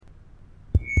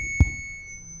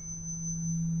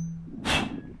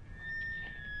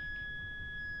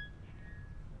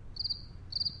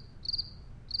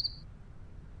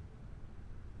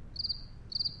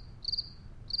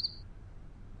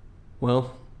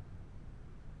Well,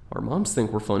 our moms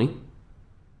think we're funny.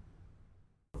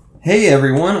 Hey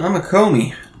everyone, I'm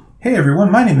Akomi. Hey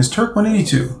everyone, my name is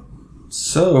Turk182.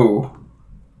 So,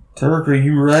 Turk, are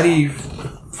you ready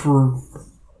for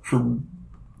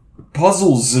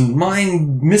puzzles and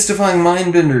mystifying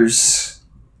mind benders?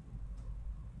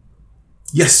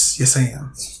 Yes, I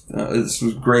am. This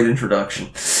was a great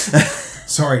introduction.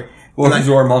 Sorry. Welcome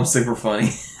to Our Moms Think We're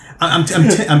Funny. I'm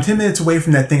 10 minutes away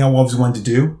from that thing I always wanted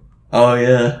to do. Oh,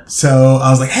 yeah. So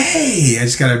I was like, hey, I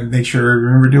just gotta make sure I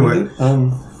remember to do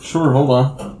it. Sure, hold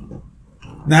on.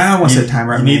 Nah, I don't want to set a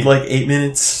timer. You need like 8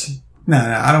 minutes? No,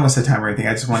 I don't want to set a timer or anything.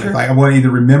 I just want Sure. I want to either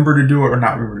remember to do it or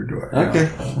not remember to do it.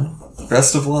 Okay.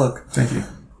 Best of luck. Thank you.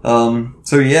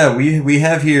 So yeah, we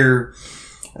have here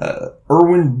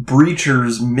Erwin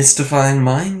Breacher's Mystifying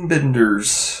Mind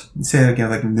Benders. Say it again,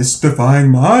 like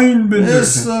mystifying mind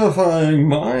benders. Mystifying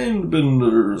Mind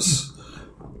Benders.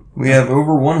 We have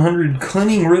over 100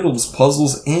 cunning riddles,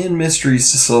 puzzles, and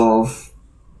mysteries to solve.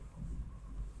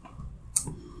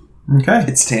 Okay.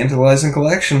 It's tantalizing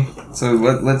collection. So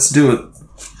let's do it.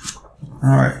 All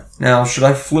right. Now, should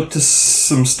I flip to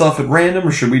some stuff at random,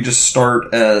 or should we just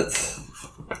start at...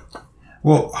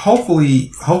 Well,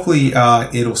 hopefully,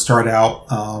 it'll start out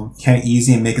kind of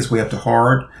easy and make its way up to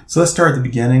hard. So let's start at the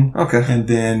beginning. Okay. And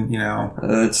then,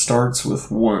 it starts with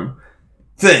one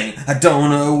thing. I don't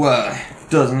know why.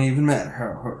 Doesn't even matter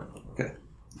how hard. Okay.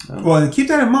 Well, keep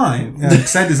that in mind,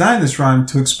 because I designed this rhyme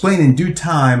to explain in due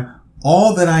time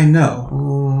all that I know.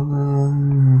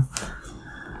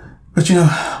 But we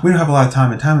don't have a lot of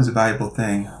time, and time is a valuable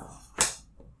thing.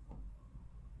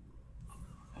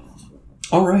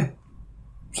 All right.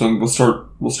 So we'll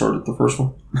start at the first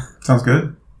one. Sounds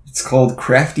good. It's called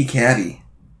Crafty Caddy.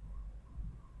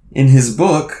 In his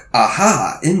book,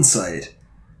 Aha! Insight,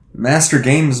 master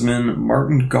gamesman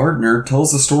Martin Gardner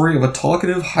tells the story of a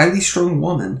talkative, highly strung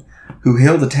woman who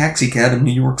hailed a taxicab in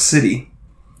New York City.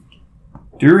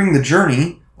 During the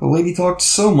journey, the lady talked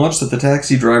so much that the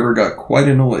taxi driver got quite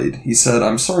annoyed. He said,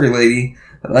 "I'm sorry, lady,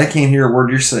 but I can't hear a word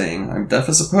you're saying. I'm deaf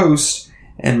as a post,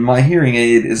 and my hearing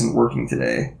aid isn't working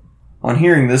today." On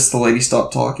hearing this, the lady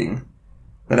stopped talking.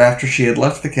 But after she had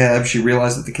left the cab, she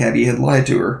realized that the cabbie had lied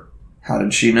to her. How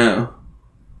did she know?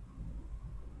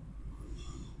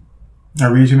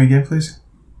 Now read it to me again, please.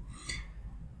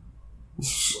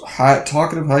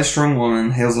 Talkative, high-strung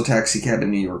woman hails a taxi cab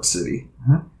in New York City.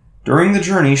 Mm-hmm. During the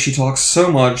journey, she talks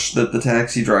so much that the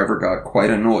taxi driver got quite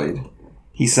annoyed.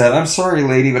 He said, "I'm sorry,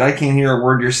 lady, but I can't hear a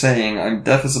word you're saying. I'm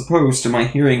deaf as a post, and my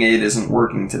hearing aid isn't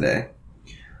working today."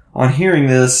 On hearing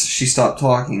this, she stopped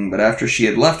talking, but after she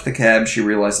had left the cab, she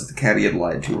realized that the cabbie had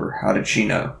lied to her. How did she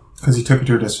know? Because he took her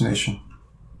to her destination.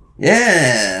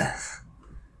 Yeah!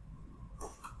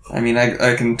 I mean,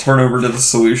 I can turn over to the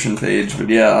solution page, but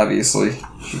yeah, obviously.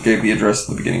 She gave the address at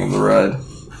the beginning of the ride.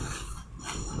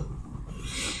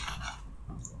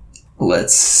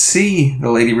 Let's see.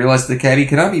 The lady realized the cabbie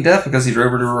could not be deaf because he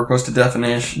drove her to a requested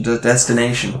destination.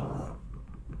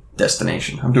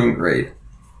 Destination. I'm doing great.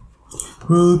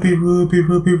 Ruby, Ruby,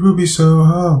 Ruby, Ruby,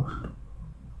 Soho.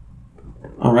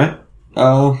 Alright.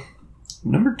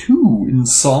 Number 2,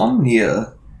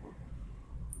 Insomnia.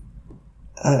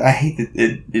 I hate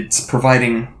that it's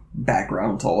providing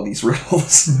background to all these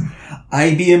riddles.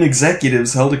 IBM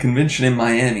executives held a convention in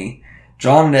Miami.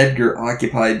 John and Edgar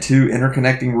occupied 2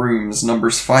 interconnecting rooms,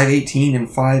 numbers 518 and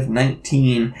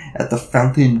 519, at the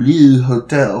Fontainebleau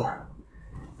Hotel.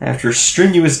 After a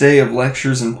strenuous day of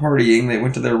lectures and partying, they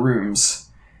went to their rooms.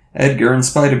 Edgar, in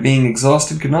spite of being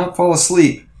exhausted, could not fall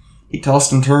asleep. He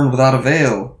tossed and turned without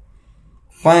avail.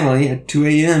 Finally, at 2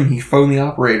 a.m., he phoned the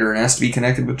operator and asked to be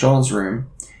connected with John's room.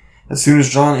 As soon as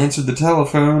John answered the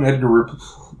telephone, Edgar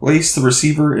replaced the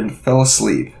receiver and fell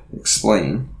asleep.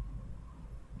 Explain.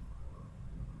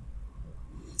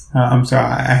 I'm sorry,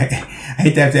 I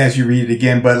hate to have to ask you to read it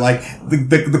again, but like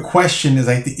the question is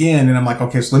at the end, and I'm like,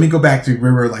 okay, so let me go back to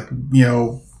remember, like,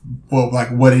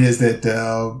 what it is that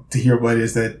to hear what it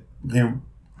is that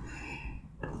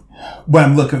what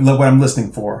I'm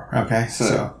listening for. Okay,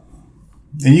 so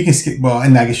and you can skip. Well,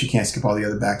 and I guess you can't skip all the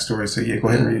other backstory. So yeah, go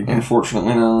ahead and read it again.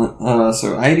 Unfortunately, not.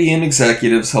 So IBM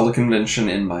executives held a convention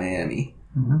in Miami.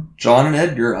 Mm-hmm. John and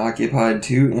Edgar occupied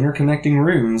 2 interconnecting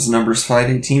rooms, numbers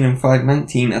 518 and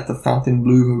 519, at the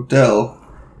Fontainebleau Hotel.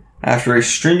 After a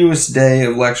strenuous day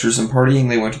of lectures and partying,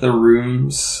 they went to their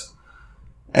rooms.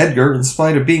 Edgar, in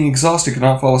spite of being exhausted, could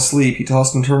not fall asleep. He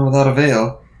tossed and turned without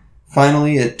avail.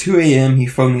 Finally, at 2 a.m., he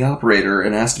phoned the operator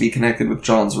and asked to be connected with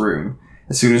John's room.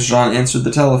 As soon as John answered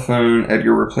the telephone,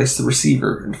 Edgar replaced the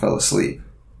receiver and fell asleep.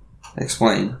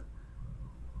 Explain.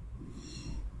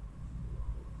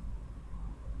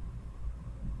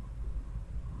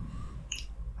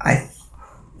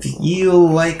 feel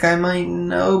like I might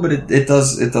know, but it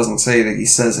doesn't say that he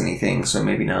says anything, so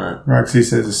maybe not. Right, so he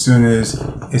says as soon as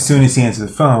he answered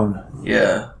the phone,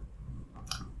 Yeah.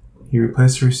 he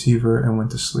replaced the receiver and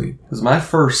went to sleep. Because my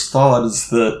first thought is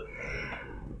that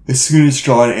as soon as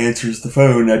John answers the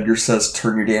phone, Edgar says,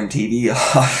 "Turn your damn TV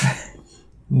off."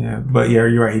 Yeah, but yeah,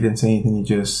 you're right. He didn't say anything. He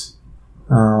just,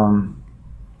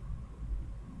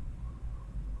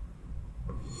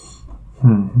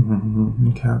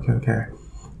 Okay.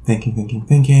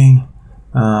 Thinking.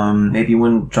 Maybe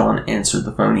when John answered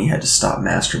the phone, he had to stop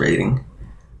masturbating.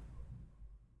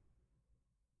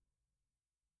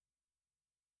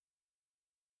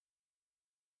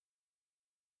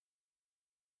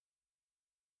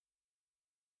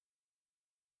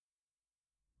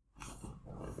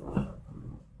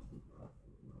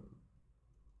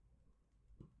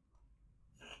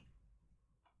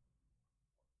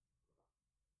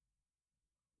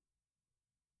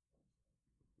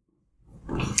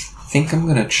 Think I'm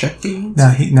gonna check these?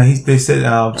 They said,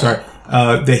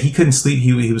 that he couldn't sleep.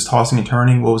 He was tossing and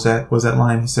turning. What was that? What was that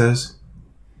line he says?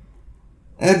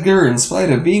 Edgar, in spite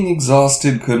of being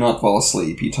exhausted, could not fall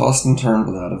asleep. He tossed and turned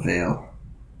without avail.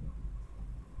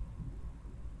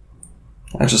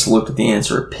 I just looked at the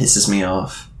answer. It pisses me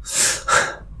off.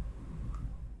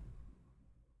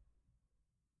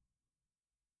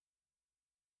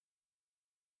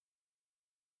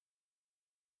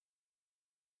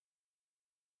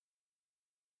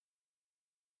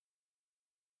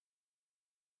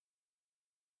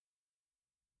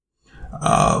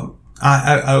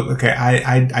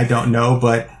 I don't know,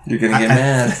 but You're gonna get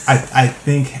mad. I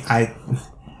think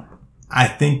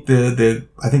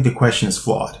the question is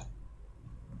flawed.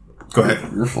 Go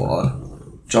ahead. You're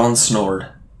flawed. John snored.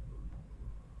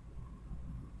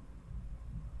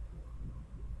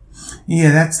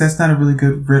 Yeah, that's not a really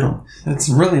good riddle. It's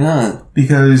really not.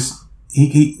 Because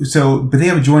but they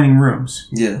have adjoining rooms.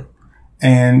 Yeah.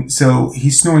 And so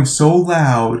he's snoring so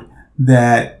loud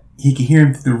that he can hear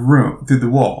him through the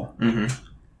wall. Mm-hmm.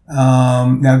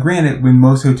 Now, granted, when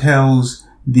most hotels,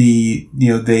 the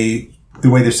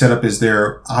way they're set up is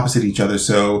they're opposite each other.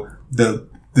 So the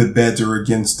beds are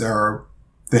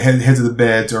the heads of the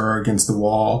beds are against the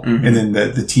wall, mm-hmm. and then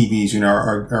the TVs,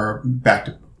 are back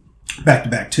to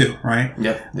back too, right?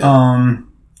 Yep.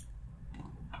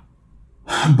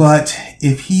 But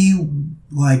if he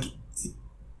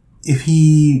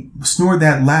snored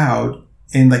that loud,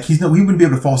 and he wouldn't be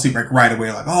able to fall asleep right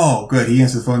away. Like, oh, good, he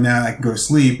answered the phone now, I can go to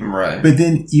sleep. Right. But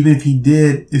then, even if he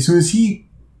did, as soon as he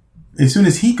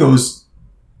goes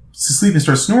to sleep and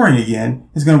starts snoring again,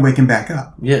 it's going to wake him back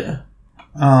up. Yeah.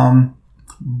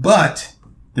 But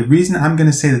the reason I'm going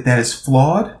to say that is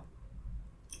flawed,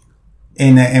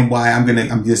 and why I'm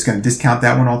just going to discount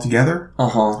that one altogether.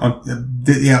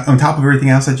 On top of everything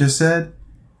else I just said,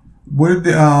 what are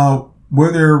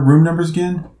their room numbers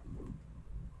again?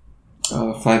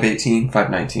 518,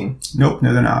 519. Nope,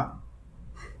 no, they're not.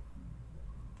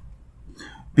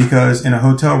 Because in a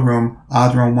hotel room,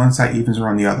 odds are on one side, evens are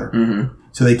on the other. Mm-hmm.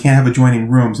 So they can't have adjoining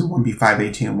rooms, and one be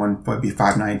 518 and one would be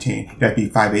 519. It would be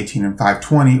 518 and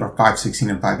 520 or 516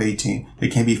 and 518. They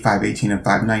can't be 518 and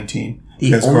 519.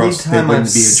 The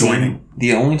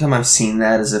only time I've seen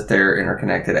that is if they're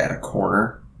interconnected at a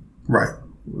corner. Right.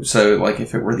 So,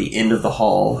 if it were the end of the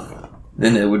hall,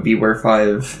 then it would be where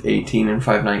 518 and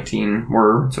 519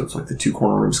 were. So it's the two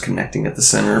corner rooms connecting at the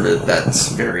center, but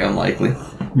that's very unlikely.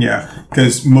 Yeah,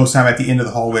 because most time at the end of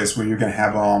the hallway is where you're going to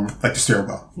have the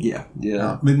stairwell. Yeah.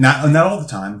 But not all the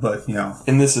time, but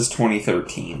And this is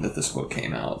 2013 that this book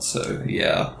came out, so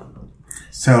yeah.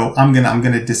 So I'm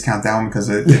gonna discount that one because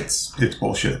it's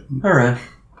bullshit. All right.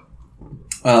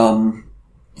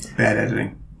 Bad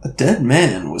editing. A dead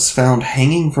man was found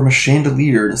hanging from a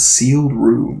chandelier in a sealed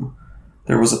room.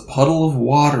 There was a puddle of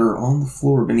water on the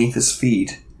floor beneath his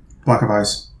feet. Block of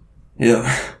ice. Yeah.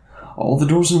 All the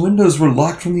doors and windows were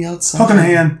locked from the outside. Hook in the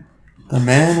hand. The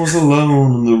man was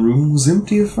alone, and the room was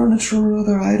empty of furniture or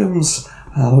other items.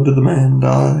 How did the man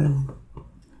die?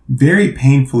 Very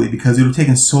painfully, because it would have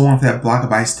taken so long for that block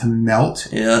of ice to melt.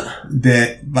 Yeah.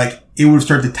 That, it would have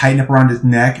started to tighten up around his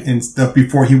neck and stuff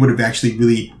before he would have actually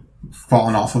really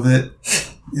fallen off of it.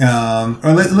 Or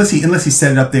unless he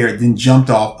set it up there, then jumped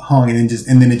off, hung, and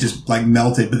then it just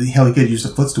melted. But hell, he could have used a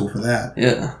footstool for that.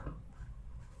 Yeah.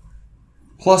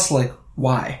 Plus,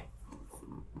 why?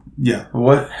 Yeah.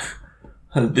 What?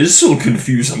 This'll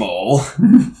confuse them all.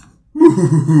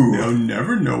 They'll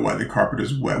never know why the carpet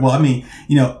is wet. Well,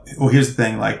 here's the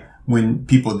thing. When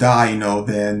people die,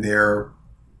 then their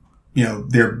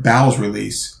bowels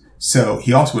release. So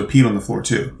he also would pee on the floor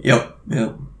too. Yep.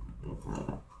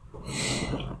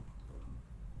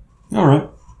 All right.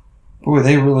 Boy,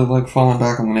 they really like falling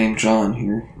back on the name John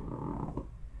here.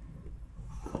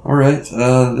 Alright,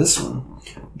 this one.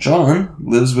 John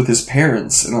lives with his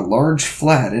parents in a large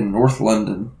flat in North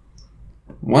London.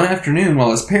 One afternoon,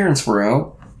 while his parents were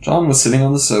out, John was sitting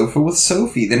on the sofa with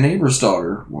Sophie, the neighbor's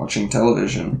daughter, watching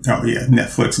television. Oh, yeah,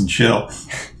 Netflix and chill.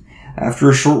 After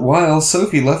a short while,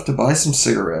 Sophie left to buy some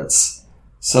cigarettes.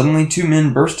 Suddenly, two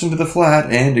men burst into the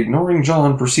flat and, ignoring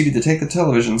John, proceeded to take the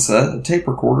television set, a tape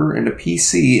recorder, and a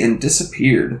PC and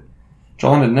disappeared.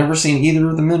 John had never seen either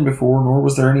of the men before, nor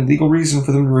was there any legal reason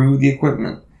for them to remove the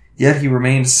equipment. Yet he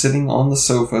remained sitting on the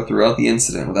sofa throughout the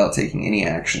incident without taking any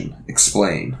action.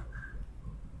 Explain.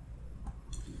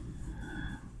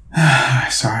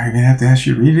 Sorry, I'm going to have to ask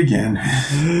you to read it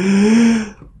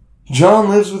again. John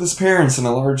lives with his parents in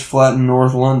a large flat in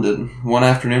North London. One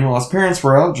afternoon while his parents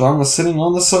were out, John was sitting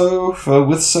on the sofa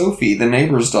with Sophie, the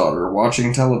neighbor's daughter,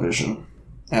 watching television.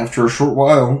 After a short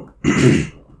while,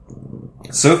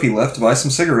 Sophie left to buy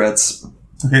some cigarettes.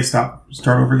 Okay, stop.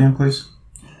 Start over again, please.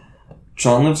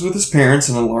 John lives with his parents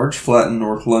in a large flat in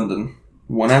North London.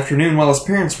 One afternoon while his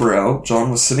parents were out,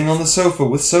 John was sitting on the sofa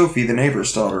with Sophie, the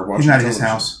neighbor's daughter, watching television. He's not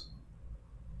at his house.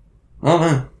 Oh,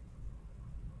 no.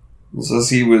 It says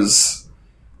he was...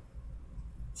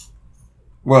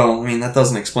 Well, I mean, that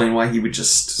doesn't explain why he would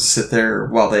just sit there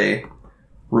while they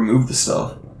remove the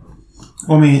stuff.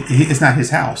 Well, I mean, it's not his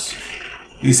house.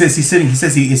 He says he's sitting. He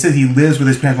says he lives with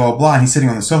his parents, blah blah blah. And he's sitting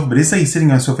on the sofa, but he says he's sitting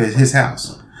on the sofa at his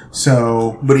house.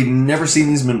 So, but he'd never seen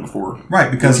these men before, right?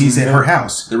 Because he's at her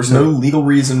house. There was no legal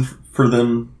reason for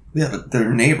them. Yeah, but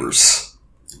they're neighbors.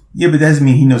 Yeah, but that doesn't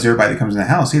mean he knows everybody that comes in the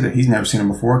house either. He's never seen them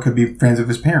before. It could be friends of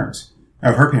his parents,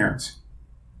 of her parents.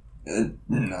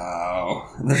 No,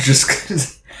 they're just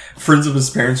friends of his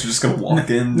parents are just going to walk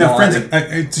in. No,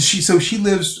 friends. So she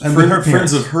lives with her parents.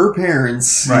 Friends of her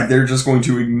parents. Right. They're just going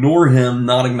to ignore him,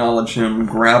 not acknowledge him,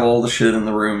 grab all the shit in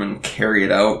the room, and carry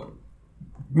it out.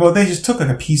 Well, they just took like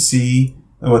a PC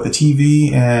with a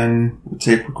TV and a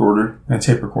tape recorder.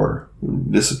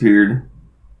 Disappeared.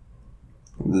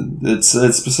 It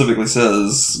specifically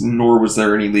says, nor was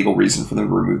there any legal reason for them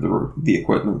to remove the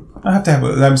equipment. I have to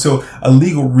have so a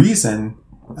legal reason.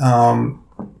 In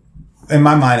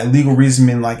my mind, a legal reason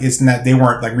means like it's not they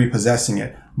weren't like repossessing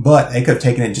it, but they could have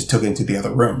taken it and just took it into the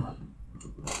other room.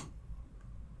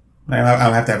 Like, I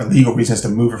would have to have a legal reason to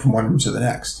move it from one room to the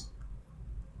next.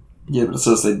 Yeah, but it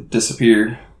says they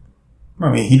disappeared.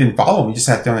 I mean, he didn't follow them. He just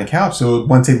sat down on the couch. So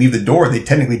once they leave the door, they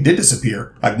technically did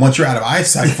disappear. Like once you're out of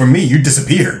eyesight, for me, you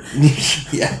disappear.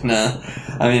 Yeah, no.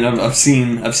 I mean, I've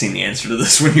seen the answer to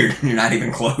this when you're not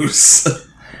even close.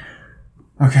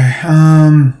 Okay.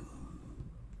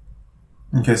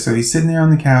 Okay. So he's sitting there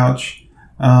on the couch,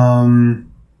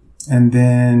 and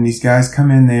then these guys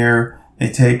come in there. They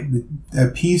take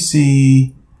a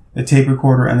PC, a tape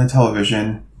recorder, and the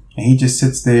television, and he just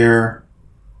sits there.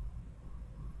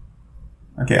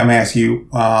 Okay, I'm going to ask you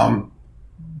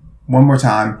one more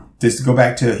time. Just to go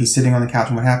back to he's sitting on the couch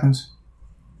and what happens?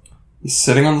 He's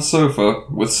sitting on the sofa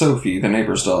with Sophie, the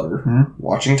neighbor's daughter,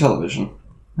 watching television.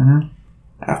 Mm-hmm.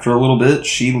 After a little bit,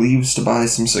 she leaves to buy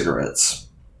some cigarettes.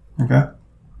 Okay.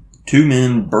 Two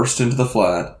men burst into the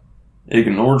flat,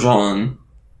 ignore John,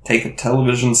 take a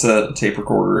television set, a tape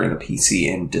recorder, and a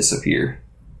PC, and disappear.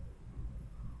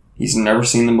 He's never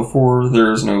seen them before.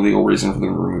 There is no legal reason for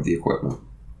them to remove the equipment.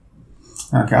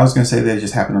 Okay, I was going to say that it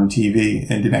just happened on TV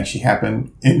and didn't actually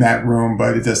happen in that room,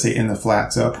 but it does say in the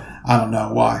flat, so I don't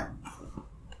know why.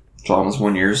 John was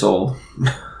 1 year old.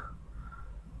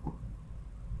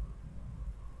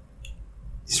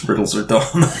 These riddles are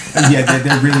dumb. Yeah,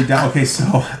 they're really dumb. Okay, so,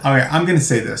 alright, I'm going to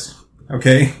say this,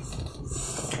 okay?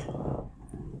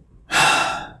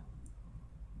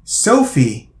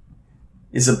 Sophie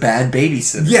is a bad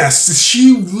babysitter. Yes,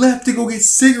 she left to go get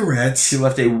cigarettes. She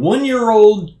left a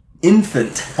 1-year-old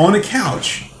infant on a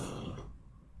couch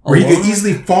where he could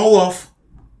easily fall off,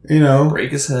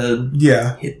 break his head.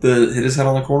 Yeah, hit his head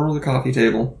on the corner of the coffee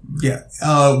table. Yeah,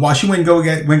 while she went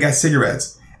and got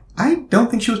cigarettes. I don't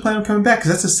think she was planning on coming back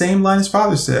because that's the same line his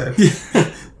father said.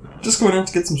 Yeah. Just going out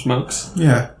to get some smokes.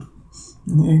 Yeah,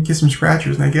 get some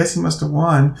scratchers, and I guess he must have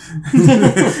won.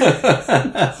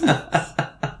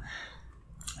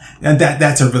 And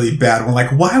that's a really bad one. Like,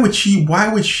 why would she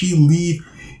leave?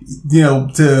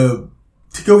 To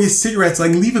go get cigarettes,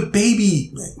 like leave a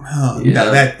baby. Oh, yeah.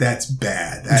 No, that's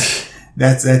bad.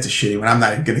 That's a shitty one. I'm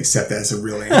not even going to accept that as a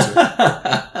real answer.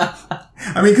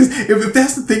 I mean, because if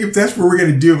that's the thing, if that's what we're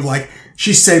going to do, like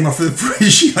she's setting up for the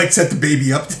fridge, she like set the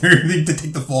baby up to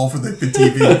take the fall for the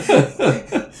TV.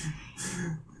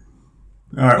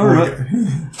 All right.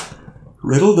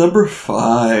 Riddle number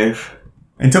 5.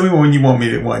 And tell me when you want me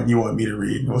to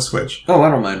read. We'll switch. Oh, I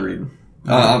don't mind reading.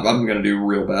 I'm going to do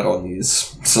real bad on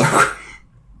these. So,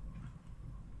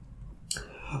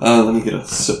 let me get a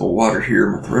sip of water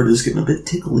here. My throat is getting a bit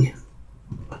tickly.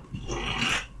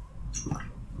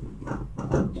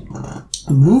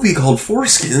 A movie called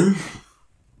Foreskin.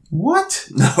 What?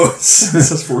 No, this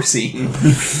is Foreseen.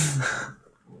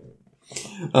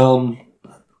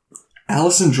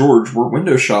 Alice and George were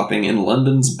window shopping in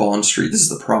London's Bond Street. This is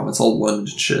the problem. It's all London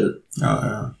shit.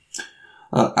 Oh,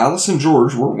 yeah. Alice and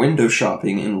George were window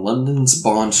shopping in London's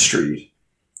Bond Street.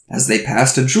 As they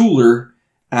passed a jeweler,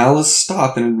 Alice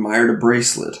stopped and admired a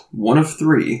bracelet, one of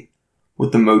 3,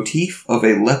 with the motif of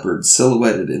a leopard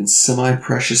silhouetted in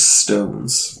semi-precious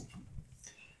stones.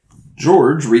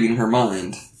 George, reading her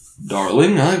mind,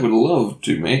 "Darling, I would love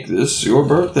to make this your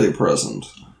birthday present,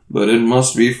 but it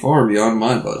must be far beyond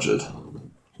my budget."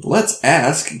 "Let's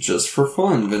ask, just for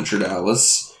fun," ventured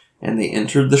Alice, and they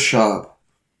entered the shop.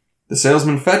 The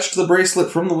salesman fetched the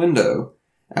bracelet from the window.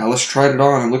 Alice tried it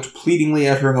on and looked pleadingly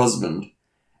at her husband.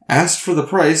 Asked for the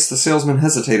price, the salesman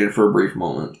hesitated for a brief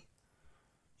moment.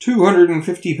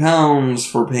 £250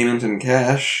 for payment in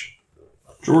cash.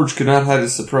 George could not hide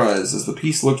his surprise, as the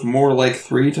piece looked more like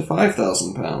 £3,000 to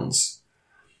 £5,000.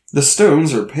 "The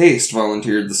stones are paste,"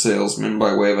 volunteered the salesman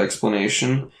by way of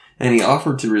explanation, and he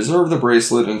offered to reserve the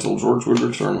bracelet until George would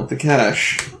return with the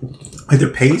cash. Like they're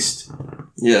paste?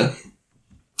 Yeah.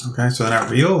 Okay, so they're not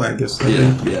real, I guess.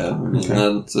 Yeah. I mean,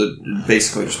 it's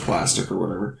basically just plastic or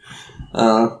whatever.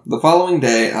 The following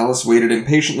day, Alice waited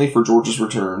impatiently for George's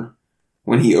return.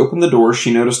 When he opened the door,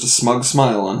 she noticed a smug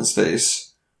smile on his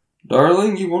face.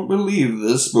 "Darling, you won't believe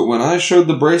this, but when I showed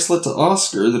the bracelet to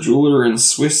Oscar, the jeweler in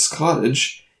Swiss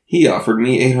Cottage, he offered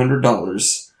me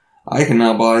 $800. I can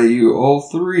now buy you all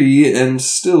 3 and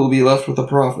still be left with a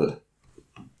profit."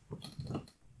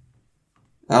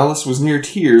 Alice was near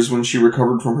tears when she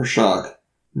recovered from her shock.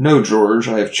 "No, George,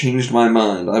 I have changed my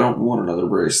mind. I don't want another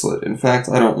bracelet. In fact,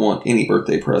 I don't want any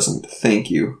birthday present.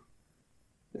 Thank you."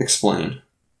 "Explain."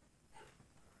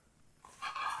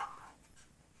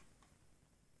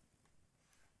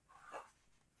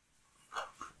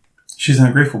 She's an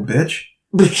ungrateful bitch.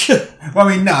 Well,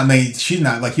 I mean, she's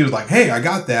not like, he was like, "Hey, I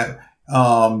got that.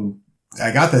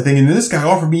 I got that thing, and this guy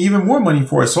offered me even more money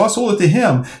for it, so I sold it to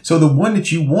him. So the one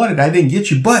that you wanted, I didn't get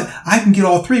you, but I can get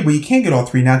all 3. Well, you can't get all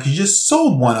 3 now because you just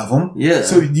sold one of them. Yeah.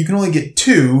 So you can only get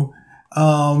 2.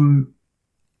 And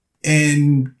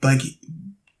like,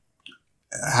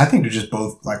 I think they're just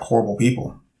both like horrible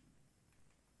people.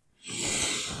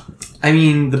 I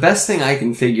mean, the best thing I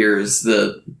can figure is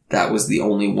that was the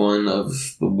only one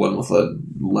of the one with a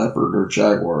leopard or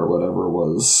jaguar or whatever it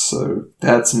was. So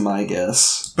that's my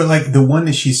guess. But like the one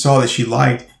that she saw that she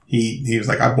liked, he was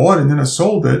like, "I bought it and then I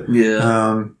sold it."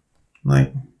 Yeah.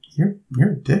 Like,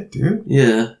 you're a dick, dude.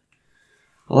 Yeah.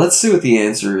 Well, let's see what the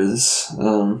answer is.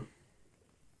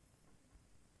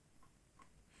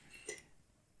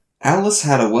 Alice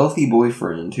had a wealthy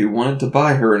boyfriend who wanted to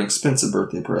buy her an expensive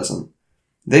birthday present.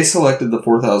 They selected the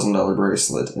 $4,000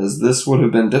 bracelet. As this would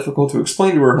have been difficult to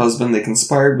explain to her husband, they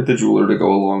conspired with the jeweler to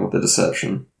go along with the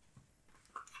deception.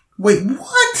 Wait,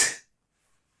 what?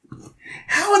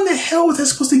 How in the hell was I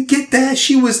supposed to get that?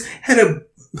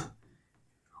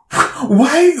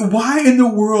 Why in the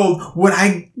world would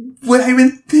I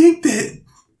even think that?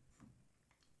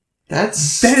 That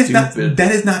stupid.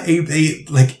 That is not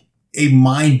a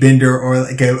mind bender or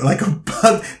like a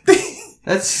bug thing.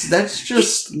 That's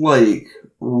just like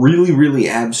really, really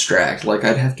abstract. Like,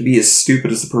 I'd have to be as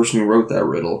stupid as the person who wrote that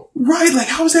riddle. Right, like,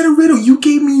 how is that a riddle? You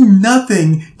gave me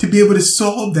nothing to be able to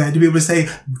solve that, to be able to say,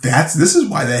 this is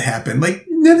why that happened. Like,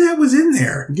 none of that was in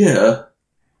there. Yeah.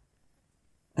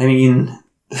 I mean,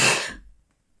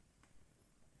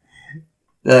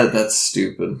 that's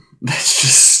stupid. That's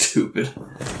just stupid.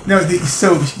 No,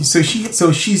 so she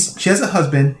has a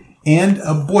husband and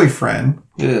a boyfriend.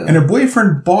 Yeah. And her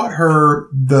boyfriend bought her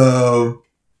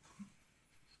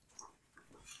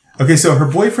so her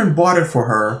boyfriend bought it for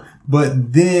her,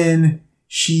 but then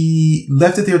she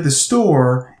left it there at the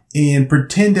store and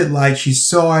pretended like she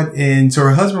saw it, and so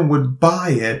her husband would buy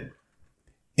it,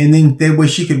 and then that way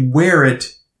she could wear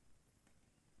it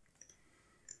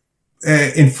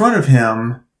in front of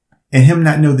him and him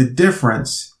not know the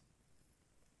difference.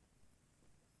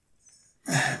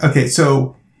 Okay,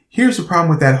 so here's the problem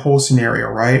with that whole scenario,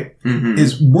 right? Mm-hmm.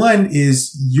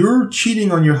 Is you're cheating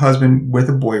on your husband with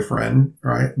a boyfriend,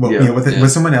 right? Well, yeah,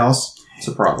 with someone else. It's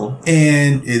a problem.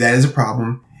 And that is a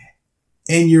problem.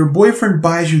 And your boyfriend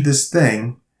buys you this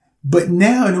thing, but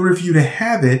now in order for you to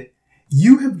have it,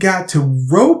 you have got to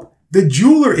rope the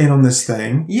jeweler in on this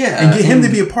thing. Yeah. And get him to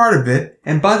be a part of it.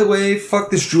 And by the way,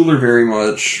 fuck this jeweler very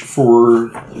much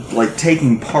for, like,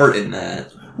 taking part in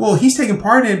that. Well, he's taking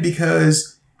part in it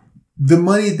because the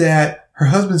money that her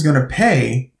husband's going to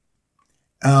pay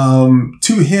to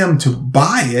him to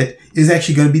buy it is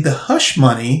actually going to be the hush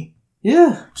money.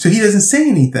 Yeah. So he doesn't say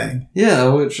anything. Yeah,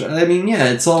 which, I mean, yeah,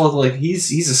 it's all like,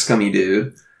 he's a scummy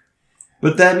dude.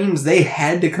 But that means they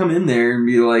had to come in there and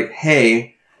be like,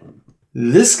 hey,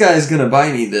 this guy's gonna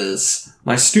buy me this.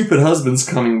 My stupid husband's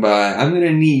coming by. I'm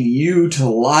gonna need you to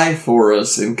lie for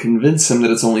us and convince him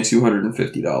that it's only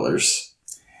 $250.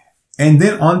 And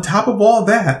then on top of all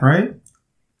that, right?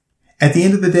 At the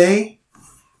end of the day,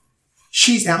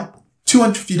 she's out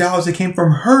 $250 that came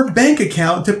from her bank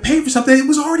account to pay for something that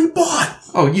was already bought.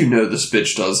 Oh, you know this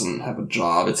bitch doesn't have a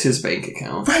job. It's his bank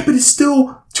account. Right, but it's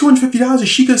still $250 that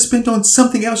she could have spent on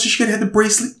something else. She could have had the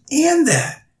bracelet and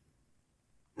that.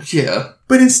 Yeah.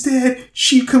 But instead,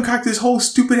 she concocted this whole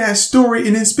stupid ass story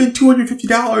and then spent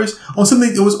 $250 on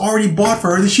something that was already bought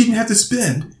for her that she didn't have to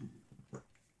spend.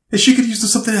 That she could use for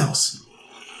something else.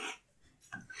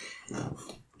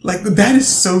 Like, that is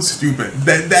so stupid.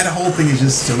 That whole thing is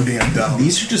just so damn dumb.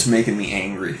 These are just making me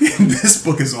angry. This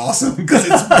book is awesome because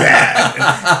it's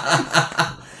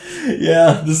bad.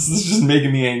 Yeah, this is just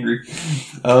making me angry.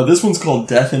 This one's called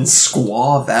Death in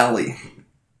Squaw Valley.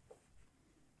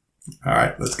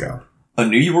 Alright, let's go. A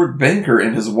New York banker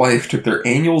and his wife took their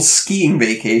annual skiing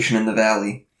vacation in the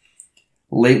valley.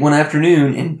 Late one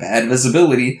afternoon, in bad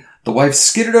visibility, the wife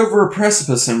skidded over a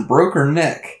precipice and broke her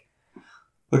neck.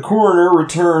 The coroner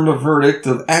returned a verdict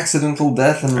of accidental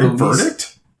death and released... A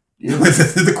verdict? Yeah.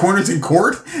 The coroner's in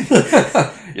court?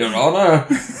 Your Honor.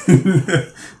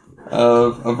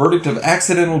 A verdict of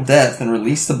accidental death and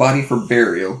released the body for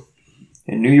burial.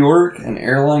 In New York, an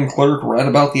airline clerk read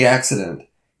about the accident.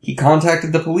 He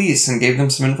contacted the police and gave them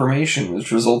some information,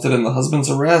 which resulted in the husband's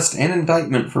arrest and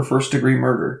indictment for first-degree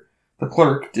murder. The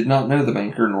clerk did not know the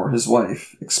banker nor his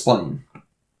wife. Explain.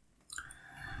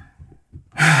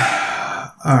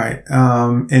 Alright,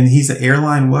 and he's an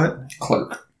airline what?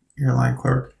 Clerk. Airline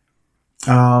clerk.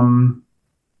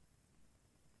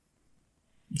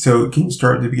 So, can you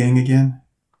start at the beginning again?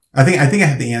 I think I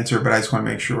have the answer, but I just want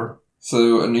to make sure.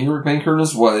 So, a New York banker and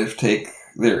his wife take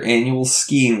their annual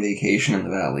skiing vacation in the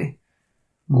valley.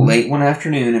 Mm-hmm. Late one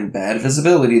afternoon, in bad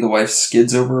visibility, the wife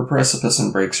skids over a precipice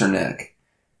and breaks her neck.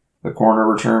 The coroner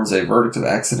returns a verdict of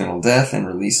accidental death and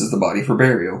releases the body for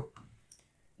burial.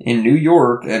 In New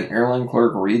York, an airline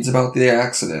clerk reads about the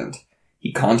accident.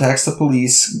 He contacts the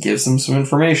police, gives them some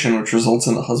information, which results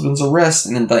in the husband's arrest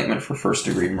and indictment for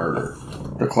first-degree murder.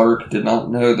 The clerk did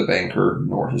not know the banker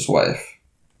nor his wife.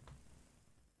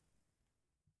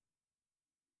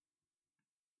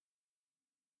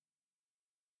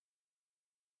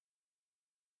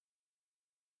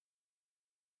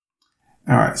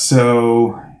 Alright,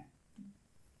 so...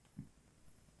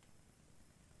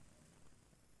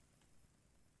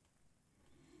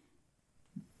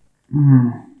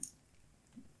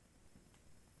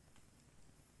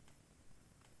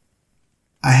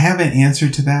 I have an answer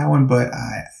to that one, but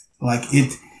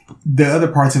the other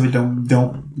parts of it don't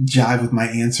jive with my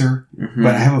answer. Mm-hmm.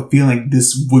 But I have a feeling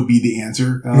this would be the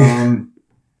answer.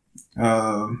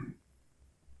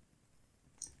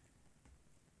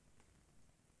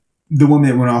 The woman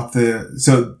that went off the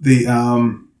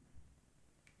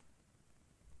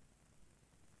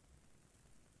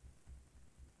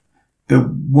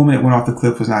woman that went off the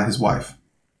cliff was not his wife.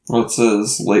 Well, it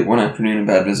says, late one afternoon in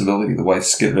bad visibility, the wife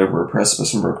skidded over a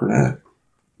precipice and broke her neck.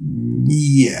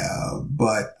 Yeah,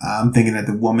 but I'm thinking that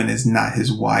the woman is not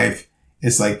his wife.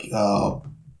 It's like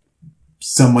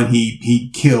someone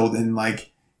he killed and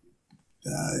like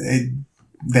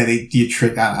you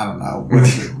trick. I don't know. What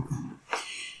is it?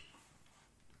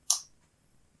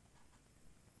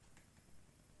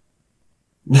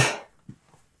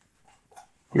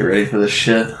 You ready for this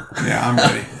shit? Yeah, I'm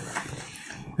ready.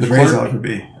 As ready as I could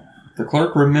be. The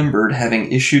clerk remembered having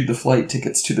issued the flight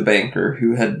tickets to the banker,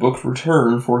 who had booked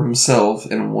return for himself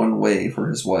and one way for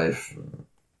his wife.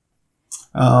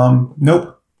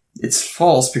 Nope. It's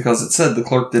false because it said the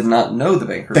clerk did not know the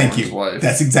banker nor his wife.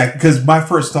 That's exactly, because my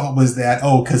first thought was that,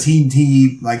 because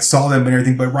he like saw them and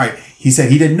everything, but right. He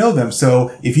said he didn't know them.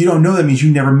 So if you don't know them, it means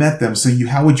you never met them. So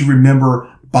how would you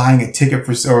remember buying a ticket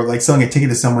or like selling a ticket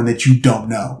to someone that you don't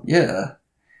know? Yeah.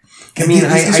 I mean,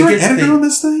 is there an editor on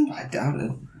this thing? I doubt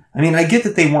it. I mean, I get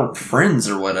that they weren't friends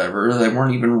or whatever. They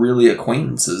weren't even really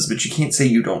acquaintances, but you can't say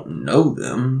you don't know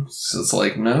them. So it's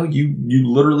like, no, you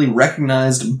literally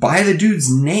recognized by the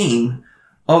dude's name,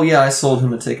 oh yeah, I sold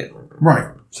him a ticket.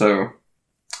 Right. So,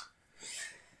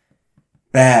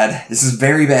 Bad. This is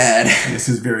very bad. This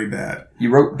is very bad.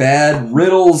 You wrote bad.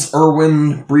 Riddles,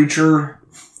 Erwin, Breacher.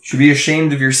 Should be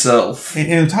ashamed of yourself.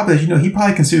 And on top of that, he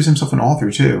probably considers himself an author,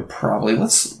 too. Probably.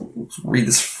 Let's read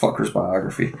this fucker's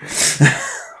biography.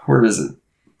 Where is it?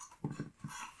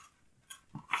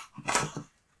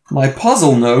 My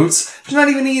puzzle notes. There's not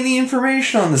even any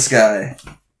information on this guy.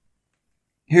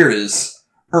 Here it is.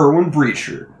 Erwin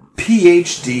Breacher,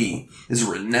 Ph.D., is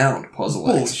a renowned puzzle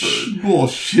expert.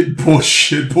 Bullshit.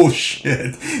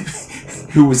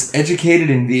 Who was educated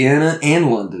in Vienna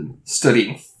and London,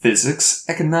 studying physics,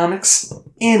 economics,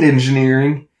 and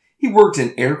engineering. He worked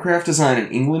in aircraft design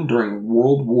in England during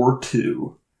World War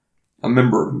II. A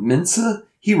member of Mensa,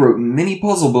 he wrote many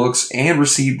puzzle books and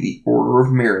received the Order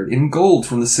of Merit in gold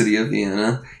from the city of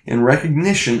Vienna in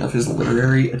recognition of his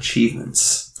literary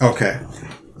achievements. Okay.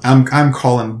 I'm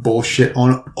calling bullshit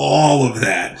on all of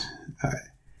that.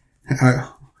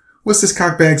 What's this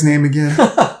cockbag's name again?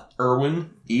 Erwin,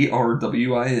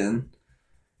 E-R-W-I-N.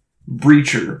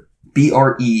 Breacher,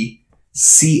 B-R-E-C-H-E-R.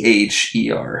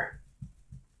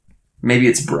 Maybe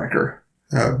it's Brecker.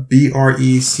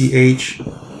 B-R-E-C-H-E-R.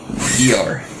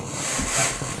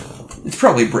 It's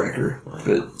probably Brecker,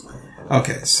 but...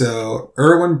 Okay, so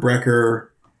Erwin Brecker,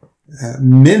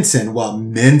 Minson, well,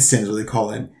 Minson is what they call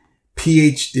him.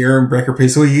 Ph.D. Erwin Brecker.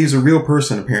 So he's a real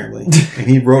person, apparently. And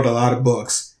he wrote a lot of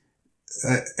books.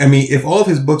 I mean, if all of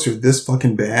his books are this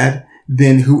fucking bad,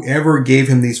 then whoever gave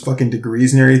him these fucking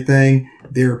degrees and everything,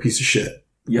 they're a piece of shit.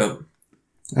 Yep.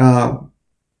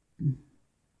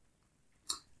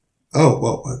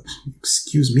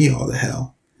 Excuse me, all the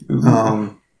hell.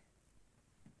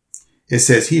 It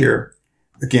says here,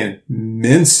 again,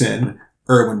 Minson,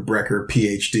 Erwin Brecker,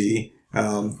 Ph.D.,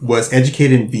 was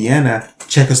educated in Vienna,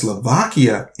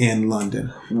 Czechoslovakia, and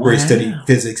London, where he studied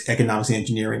physics, economics, and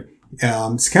engineering.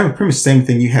 It's kind of pretty much the same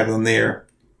thing you have on there.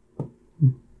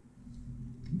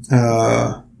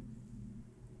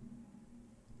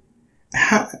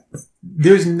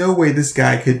 There's no way this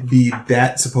guy could be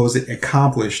that supposed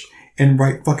accomplished and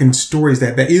write fucking stories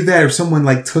that bad. Either that or someone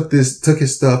like took his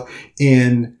stuff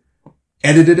and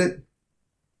edited it.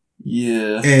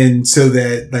 Yeah. And so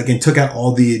that, like, and took out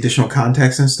all the additional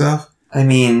context and stuff. I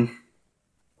mean,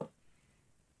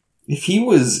 if he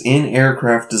was in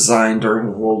aircraft design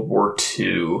during World War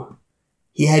II,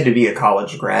 he had to be a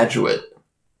college graduate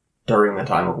during the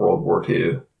time of World War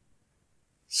II.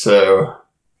 So,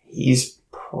 he's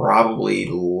probably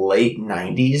late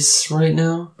 90s right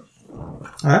now.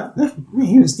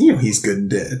 He's good and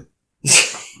dead.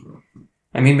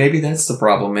 I mean, maybe that's the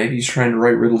problem. Maybe he's trying to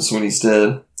write riddles when he's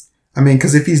dead. I mean,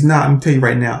 because if he's not, I'm telling you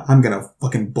right now, I'm gonna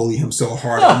fucking bully him so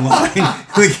hard online.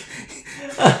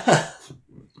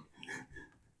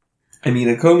 I mean,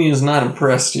 Akomi is not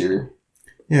impressed here.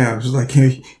 Yeah, I was like,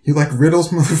 you like riddles,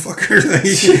 motherfucker?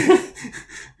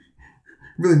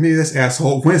 Really, maybe this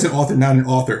asshole. When is an author not an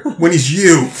author? When he's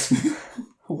you.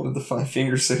 What did the 5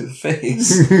 fingers say to the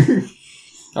face?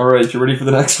 All right, you ready for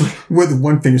the next one? What did the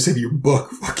 1 finger say to your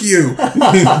book? Fuck you.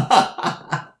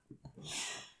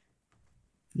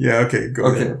 Yeah, okay, go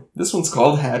ahead. This one's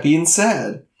called Happy and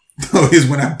Sad. Oh, here's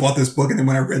when I bought this book and then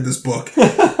when I read this book.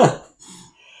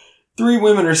 3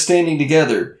 women are standing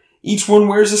together. Each one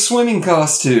wears a swimming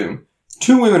costume.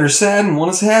 2 women are sad and 1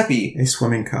 is happy. A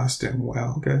swimming costume.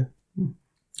 Wow, okay.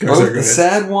 Both the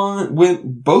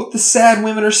sad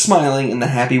women are smiling and the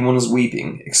happy one is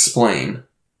weeping. Explain.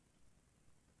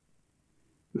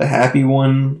 The happy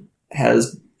one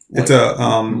has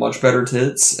much better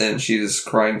tits and she's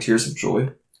crying tears of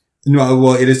joy. No,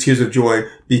 well, it is tears of joy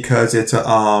because it's a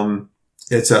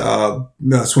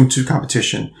swimsuit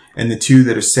competition, and the 2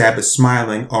 that are sad but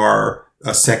smiling are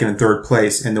 2nd and 3rd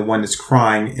place, and the one that's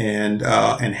crying and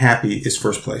happy is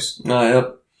 1st place.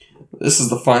 Yep. This is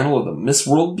the final of the Miss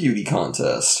World Beauty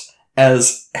Contest.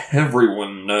 As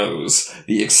everyone knows,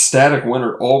 the ecstatic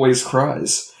winner always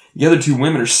cries. The other 2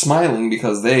 women are smiling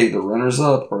because they, the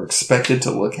runners-up, are expected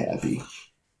to look happy.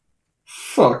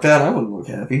 Fuck that, I wouldn't look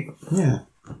happy. Yeah.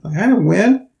 Like, I didn't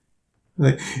win.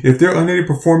 Like, if they're unable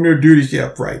to perform their duties,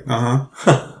 yeah, right.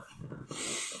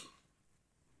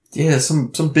 Yeah,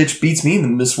 some bitch beats me in the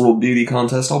Miss World Beauty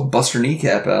Contest. I'll bust her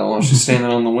kneecap out while she's standing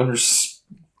on the winner's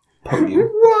podium.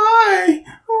 Why?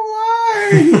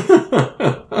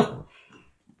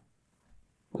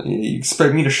 You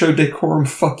expect me to show decorum?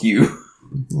 Fuck you.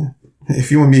 Yeah.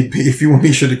 If you want me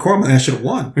to show decorum, then I should have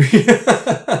won.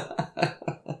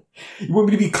 You want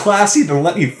me to be classy? Then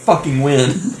let me fucking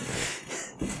win.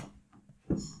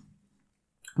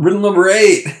 Riddle number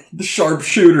 8. The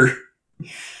sharpshooter.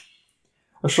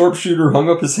 A sharpshooter hung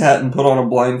up his hat and put on a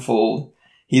blindfold.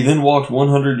 He then walked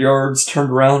 100 yards, turned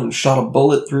around, and shot a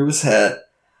bullet through his hat.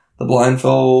 The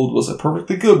blindfold was a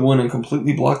perfectly good one and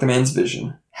completely blocked the man's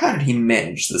vision. How did he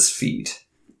manage this feat?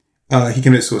 He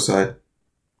committed suicide.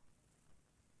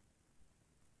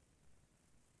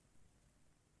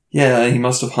 Yeah, he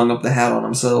must have hung up the hat on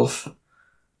himself.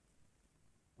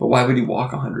 But why would he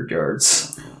walk 100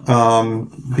 yards?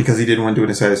 Because he didn't want to do it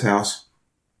inside his house.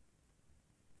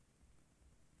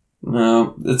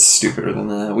 No, it's stupider than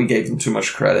that. We gave him too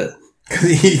much credit.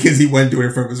 Because he went to do it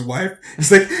in front of his wife.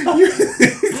 It's like,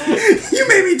 you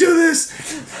made me do this.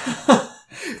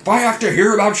 If I have to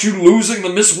hear about you losing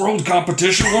the Miss World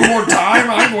competition one more time,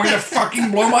 I'm going to fucking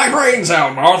blow my brains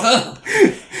out, Martha.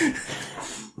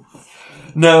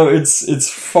 No,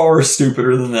 it's far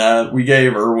stupider than that. We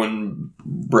gave Erwin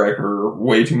Brecker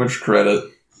way too much credit.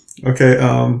 Okay,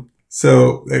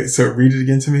 so read it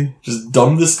again to me. Just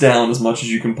dumb this down as much as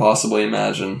you can possibly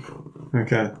imagine.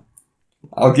 Okay.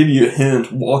 I'll give you a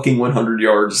hint. Walking 100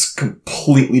 yards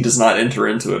completely does not enter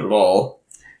into it at all.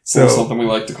 So something we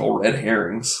like to call red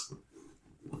herrings.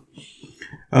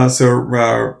 Read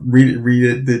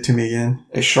it to me again.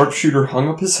 A sharpshooter hung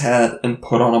up his hat and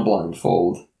put on a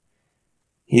blindfold.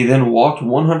 He then walked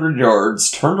 100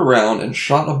 yards, turned around, and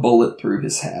shot a bullet through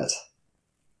his hat.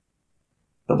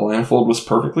 The blindfold was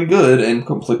perfectly good and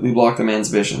completely blocked the man's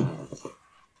vision.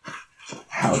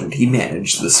 How did he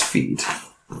manage this feat?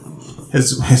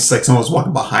 It's like someone was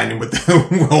walking behind him with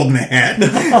holding the hat.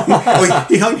 Like,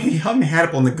 he hung the hat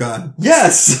up on the gun.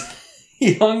 Yes!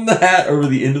 He hung the hat over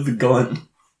the end of the gun.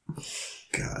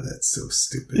 God, that's so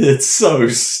stupid. It's so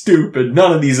stupid.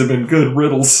 None of these have been good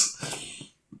riddles.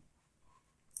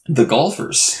 The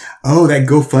golfers. Oh, that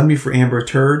GoFundMe for Amber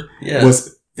Turd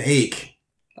was fake.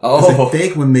 Oh. It was a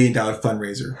fake $1 million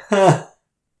fundraiser.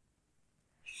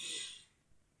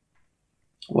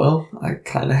 Well, I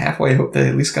kind of halfway hope they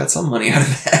at least got some money out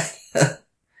of that.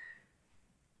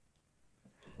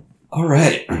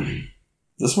 Alright.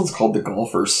 This one's called The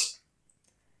Golfers.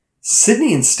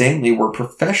 Sydney and Stanley were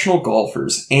professional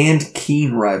golfers and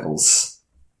keen rivals.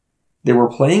 They were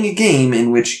playing a game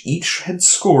in which each had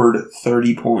scored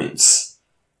 30 points.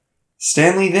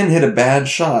 Stanley then hit a bad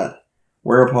shot,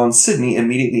 whereupon Sydney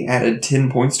immediately added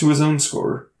 10 points to his own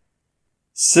score.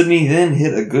 Sydney then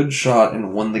hit a good shot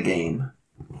and won the game.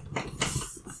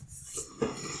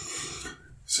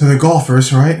 So the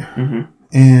golfers, right? Mm-hmm.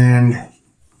 And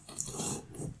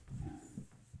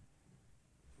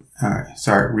all right,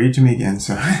 sorry, read it to me again.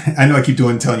 So I know I keep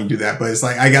telling you to do that, but it's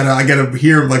like I gotta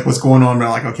hear like what's going on. And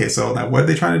I'm like, okay, so now what are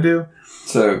they trying to do?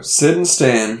 So Sid and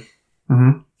Stan,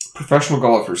 professional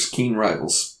golfers, keen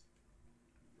rivals.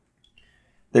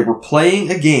 They were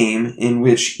playing a game in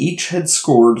which each had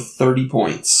scored 30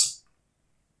 points.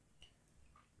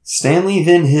 Stanley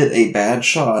then hit a bad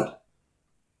shot,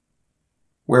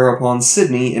 whereupon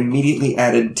Sydney immediately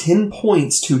added 10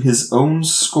 points to his own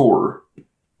score.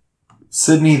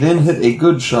 Sydney then hit a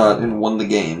good shot and won the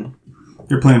game.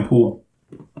 They're playing pool.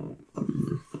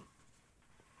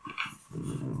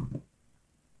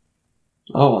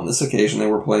 Oh, on this occasion they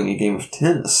were playing a game of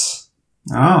tennis.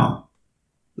 Oh.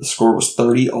 The score was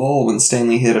 30-all when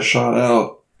Stanley hit a shot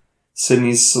out.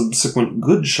 Sydney's subsequent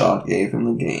good shot gave him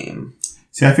the game.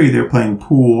 See, I figured they were playing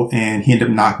pool, and he ended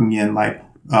up knocking in, like,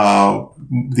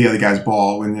 the other guy's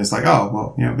ball, and it's like, oh,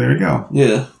 well, you know, there you go.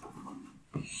 Yeah.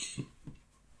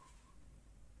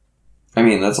 I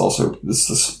mean, that's also,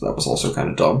 that was also kind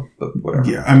of dumb, but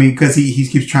whatever. Yeah, I mean, because he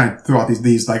keeps trying to throw out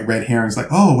these like, red herrings, like,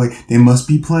 oh, wait, they must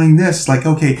be playing this. Like,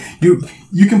 okay,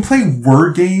 you can play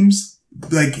word games,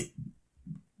 like,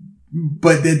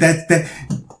 but that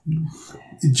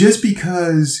just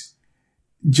because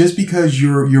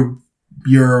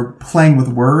you're playing with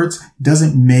words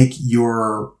doesn't make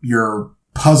your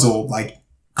puzzle like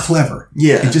clever.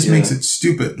 Yeah, it just makes it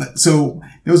stupid. So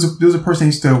there was a person I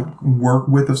used to work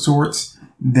with of sorts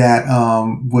that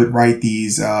would write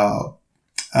these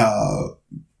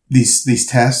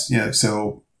tests. You know,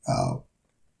 so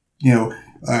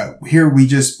here we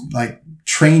just like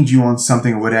trained you on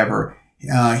something or whatever.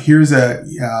 Here's a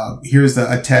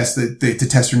test to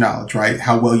test your knowledge, right?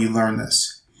 How well you learn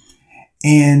this.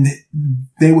 And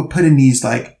they would put in these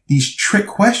trick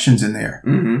questions in there.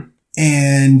 Mm-hmm.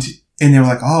 And they were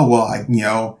like, oh,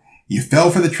 well, you fell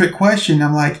for the trick question.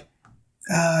 I'm like,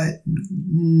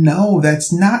 no,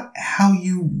 that's not how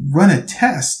you run a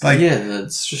test. Like, yeah,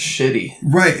 that's just shitty.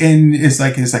 Right. And it's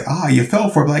like, you fell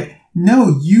for it. But like,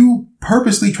 no, you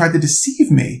purposely tried to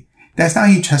deceive me. That's not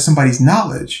how you test somebody's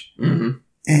knowledge. Mm-hmm.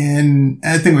 And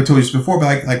I think I told you this before,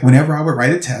 but like whenever I would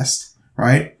write a test,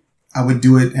 right, I would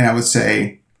do it and I would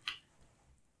say,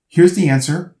 here's the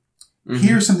answer.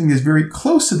 hears something that's very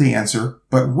close to the answer,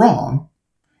 but wrong.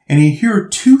 And you hear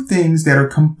two things that are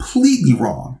completely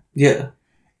wrong. Yeah.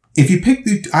 If you pick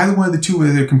either one of the two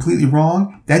where they're completely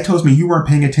wrong, that tells me you weren't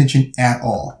paying attention at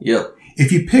all. Yep.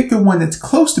 If you pick the one that's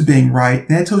close to being right,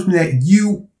 then that tells me that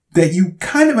you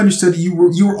kind of understood that you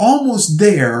were almost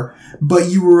there, but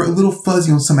you were a little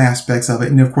fuzzy on some aspects of it.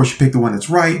 And of course, you pick the one that's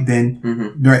right, then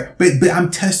right. But I'm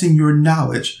testing your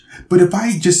knowledge. But if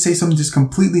I just say something just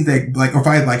completely or if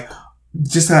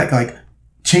I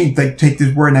change, take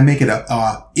this word and I make it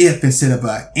a if instead of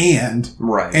a and.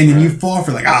 Right. And then you fall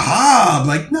for aha.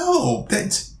 No,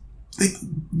 that's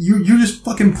you're just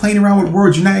fucking playing around with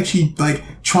words. You're not actually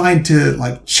trying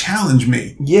to challenge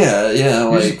me. Yeah.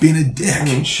 You're just being a dick. I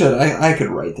mean, shit, I could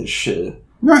write this shit.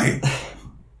 Right.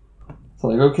 It's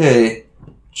okay,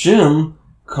 Jim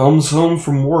comes home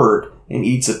from work and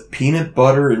eats a peanut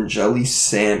butter and jelly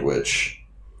sandwich.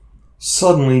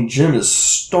 Suddenly, Jim is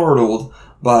startled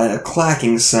by a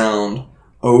clacking sound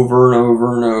over and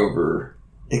over and over.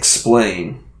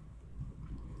 Explain.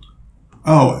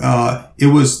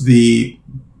 It was the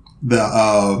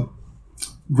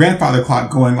grandfather clock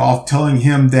going off, telling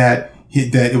him that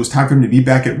it was time for him to be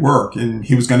back at work and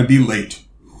he was going to be late.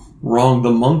 Wrong. The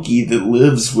monkey that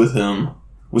lives with him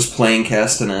was playing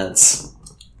castanets.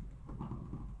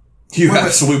 You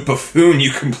absolute buffoon!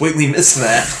 You completely missed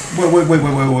that. Wait.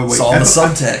 It's all the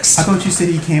subtext. I thought you said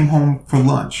he came home for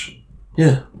lunch.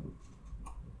 Yeah.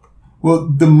 Well,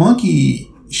 the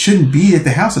monkey shouldn't be at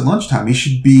the house at lunchtime. He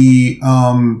should be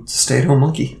stay-at-home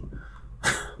monkey.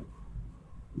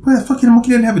 What the fuck? The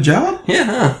monkey didn't have a job? Yeah.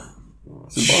 Huh?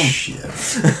 Shit.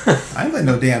 I ain't letting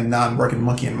no damn non-working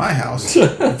monkey in my house.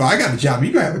 If I got a job,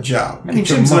 you gotta have a job. I mean,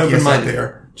 Jim's an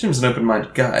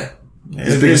open-minded guy. Yeah,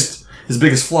 His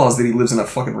biggest flaw is that he lives in a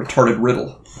fucking retarded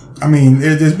riddle. I mean,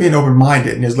 there's being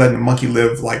open-minded and there's letting a monkey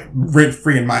live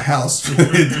rent-free in my house. What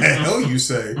the hell you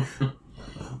say?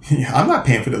 Yeah, I'm not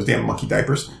paying for those damn monkey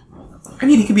diapers. I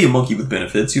mean, he could be a monkey with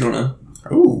benefits. You don't know.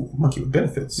 Ooh, monkey with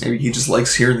benefits. Maybe he just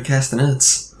likes hearing the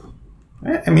castanets.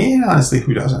 I mean, honestly,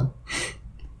 who doesn't?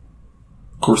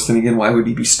 Of course, then again, why would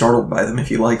he be startled by them if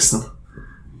he likes them?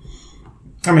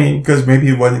 I mean, because maybe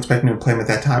he wasn't expecting to play them at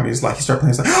that time. He started playing,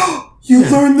 he's like, oh, you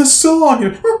learned the song!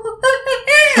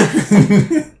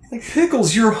 Like,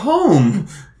 Pickles, you're home!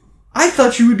 I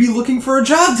thought you would be looking for a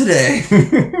job today!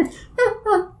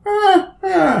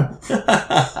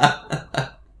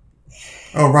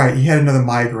 Oh, right, he had another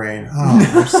migraine. Oh,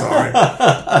 I'm sorry.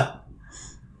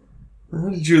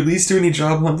 Did you at least do any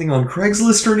job hunting on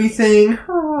Craigslist or anything?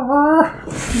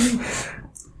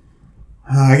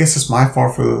 I guess it's my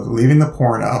fault for leaving the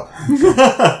porn up.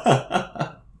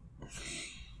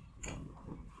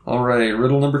 Alright,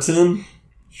 riddle number 10?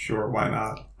 Sure, why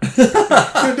not?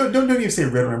 don't even say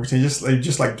riddle number 10. Just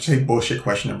say bullshit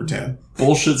question number 10.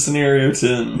 Bullshit scenario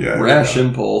 10. Yeah, Rash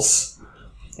impulse.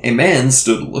 A man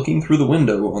stood looking through the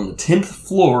window on the 10th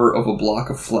floor of a block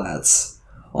of flats.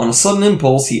 On a sudden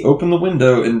impulse, he opened the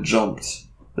window and jumped.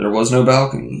 There was no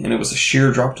balcony, and it was a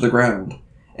sheer drop to the ground.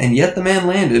 And yet the man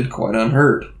landed quite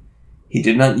unhurt. He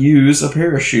did not use a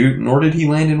parachute, nor did he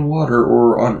land in water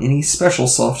or on any special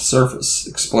soft surface.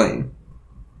 Explain.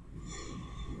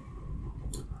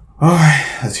 Alright,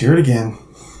 let's hear it again.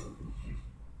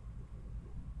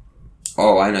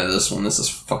 Oh, I know this one. This is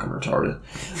fucking retarded.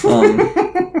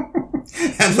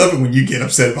 I love it when you get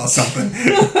upset about something.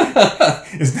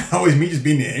 It's not always me just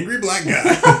being the angry black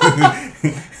guy.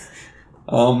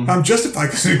 I'm justified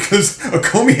because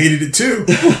Comey hated it too.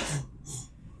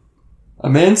 A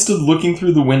man stood looking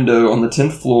through the window on the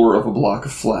 10th floor of a block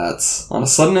of flats. On a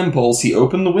sudden impulse, he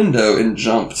opened the window and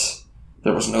jumped.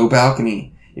 There was no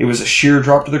balcony. It was a sheer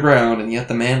drop to the ground, and yet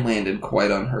the man landed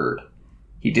quite unhurt.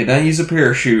 He did not use a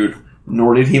parachute,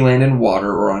 nor did he land in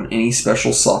water or on any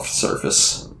special soft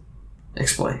surface.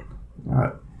 Explain.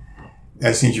 I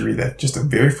just need you to read that. Just the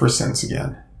very first sentence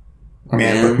again. A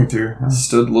man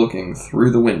stood looking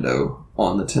through the window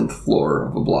on the 10th floor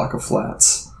of a block of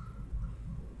flats.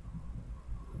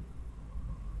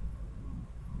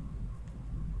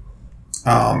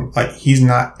 He's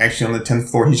not actually on the 10th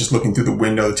floor. He's just looking through the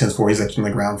window of the 10th floor. He's actually on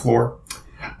the ground floor.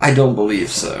 I don't believe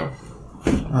so.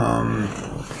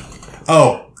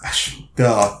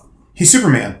 He's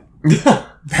Superman.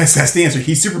 That's the answer.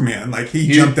 He's Superman.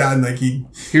 He jumped out and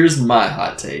Here's my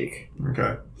hot take.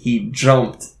 Okay. He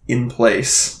jumped in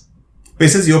place. But it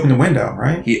says he opened the window,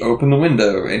 right? He opened the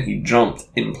window and he jumped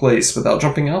in place without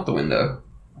jumping out the window.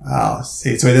 Oh,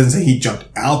 see, so it doesn't say he jumped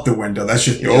out the window. That's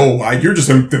just, you're just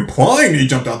implying that he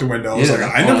jumped out the window. I was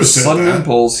I never said that. On a sudden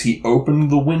impulse, he opened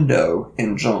the window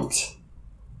and jumped.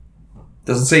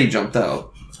 Doesn't say he jumped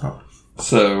out. Oh.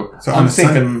 So on I'm a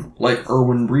thinking like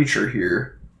Erwin Breacher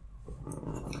here.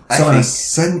 So on a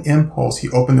sudden impulse, he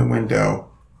opened the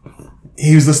window.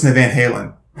 He was listening to Van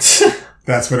Halen.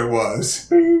 That's what it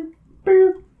was.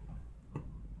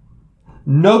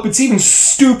 Nope, it's even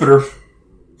stupider.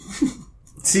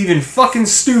 It's even fucking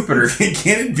stupider.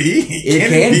 Can it be? It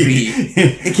can be.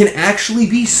 It can actually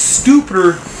be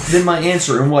stupider than my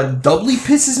answer. And what doubly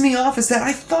pisses me off is that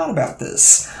I thought about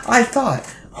this. I thought,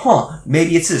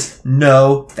 maybe it's this.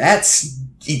 No, that's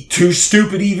too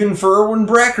stupid even for Erwin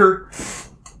Brecker.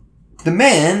 The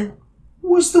man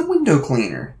was the window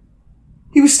cleaner.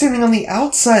 He was standing on the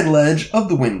outside ledge of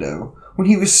the window when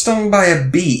he was stung by a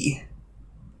bee.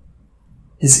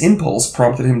 His impulse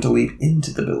prompted him to leap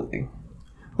into the building.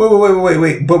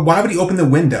 Wait. But why would he open the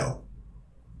window?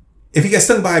 If he got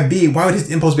stung by a bee, why would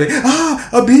his impulse be like,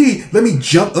 a bee! Let me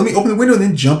open the window and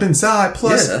then jump inside.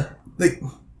 Plus,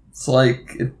 it's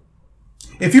like...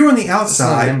 if you're on the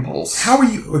outside, impulse. how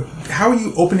are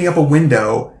you opening up a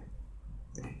window?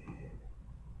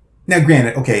 Now,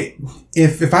 granted, okay,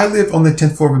 if I live on the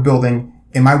 10th floor of a building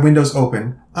and my window's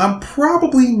open, I'm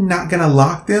probably not going to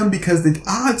lock them because the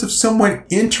odds of someone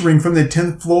entering from the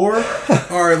 10th floor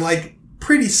are like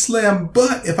pretty slim.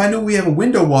 But if I know we have a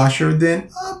window washer, then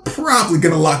I'm probably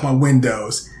going to lock my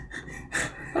windows.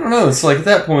 I don't know. It's like at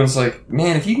that point, it's like,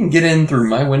 man, if you can get in through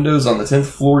my windows on the 10th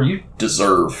floor, you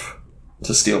deserve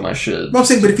to steal my shit. Well, I'm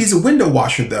saying, but if he's a window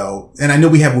washer, though, and I know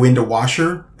we have a window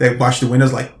washer that wash the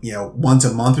windows like, once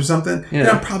a month or something, then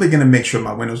I'm probably going to make sure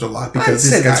my windows are locked because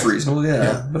I'd say that's reasonable,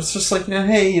 yeah. But it's just like,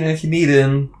 hey, if you need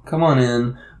in, come on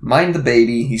in, mind the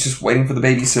baby. He's just waiting for the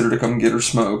babysitter to come get her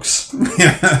smokes.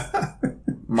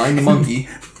 Mind the monkey.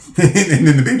 And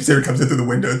then the babysitter comes in through the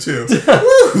window, too.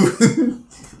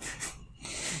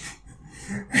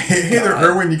 Hey there,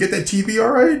 Erwin, you get that TV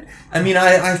all right? I mean,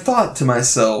 I thought to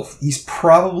myself, he's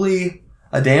probably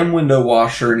a damn window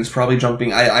washer, and he's probably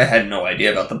jumping. I had no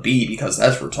idea about the bee because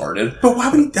that's retarded. But why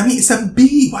would he? I mean, it's a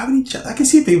bee. Why would he? I can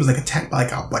see if he was like attacked by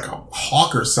like a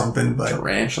hawk or something, but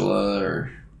tarantula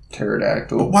or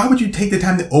pterodactyl. But why would you take the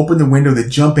time to open the window to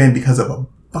jump in because of a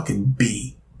fucking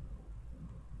bee?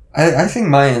 I think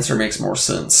my answer makes more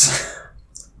sense.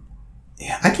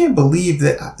 Yeah, I can't believe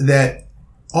that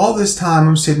all this time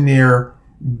I'm sitting there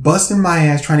busting my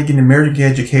ass trying to get an American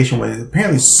education when it's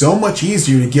apparently so much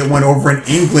easier to get one over in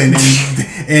England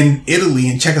and Italy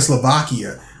and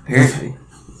Czechoslovakia. Apparently.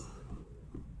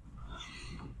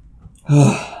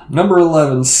 Number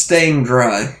 11, staying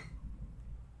dry.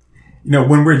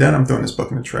 When we're done, I'm throwing this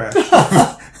book in the trash.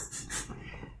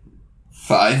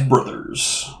 5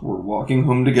 brothers were walking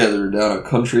home together down a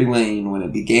country lane when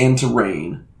it began to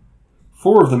rain.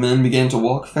 4 of the men began to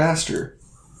walk faster.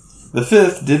 The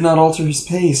 5th did not alter his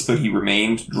pace, but he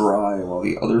remained dry, while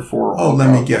the other 4 all let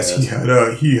me guess. He had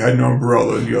an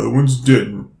umbrella, and the other ones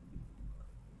didn't.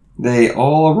 They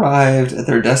all arrived at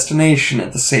their destination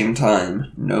at the same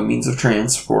time. No means of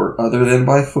transport other than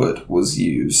by foot was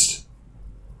used.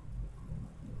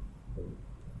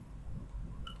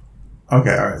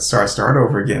 Okay, all right. Sorry, start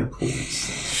over again,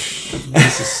 please.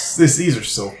 These are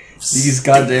so... These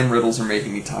goddamn riddles are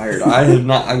making me tired.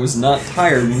 I was not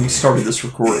tired when we started this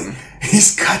recording.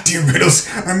 These goddamn riddles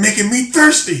are making me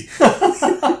thirsty.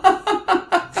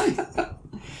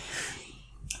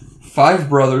 5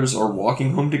 brothers are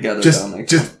walking home together down like...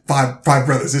 Just five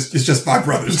brothers. It's just 5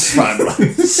 brothers. 5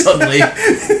 brothers. Suddenly,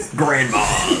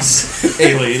 grandmas.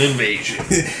 Alien invasion.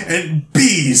 And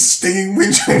bees stinging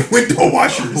window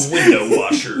washers. A window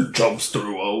washer jumps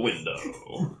through a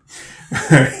window.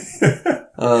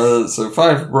 So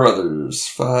 5 brothers,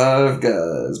 5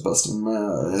 guys busting my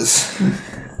eyes.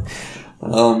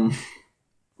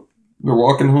 They're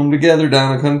walking home together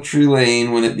down a country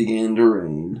lane when it began to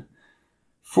rain.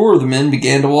 4 of the men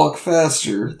began to walk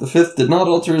faster. The 5th did not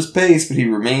alter his pace, but he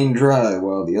remained dry,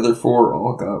 while the other 4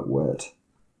 all got wet.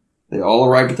 They all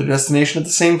arrived at their destination at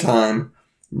the same time.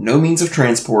 No means of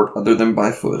transport other than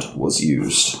by foot was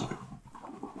used.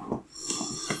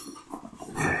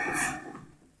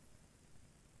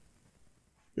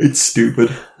 It's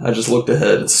stupid. I just looked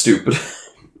ahead. It's stupid.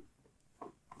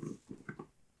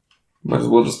 Might as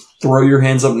well just throw your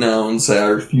hands up now and say I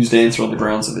refuse to answer on the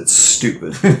grounds of it's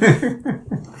stupid.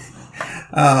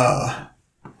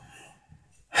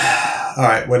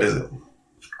 Alright, what is it?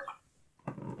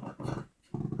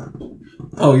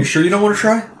 Oh, you sure you don't want to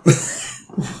try?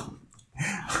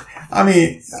 I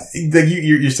mean,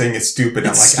 you're saying it's stupid.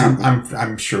 It's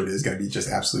I'm sure it is going to be just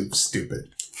absolutely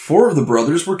stupid. 4 of the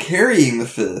brothers were carrying the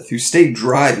 5th, who stayed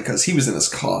dry because he was in his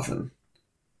coffin.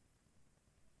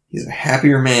 He's a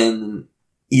happier man than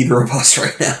either of us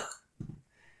right now.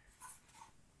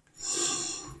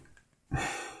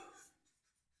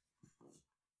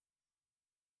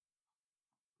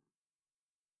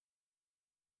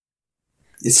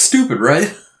 It's stupid,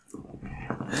 right?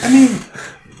 I mean,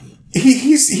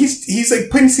 he's like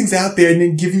putting things out there and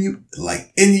then giving you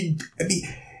like,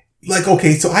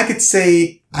 okay, so I could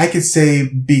say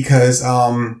because,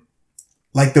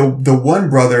 like the one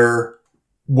brother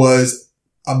was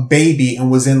a baby and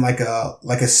was in like a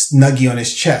Snuggie on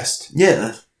his chest.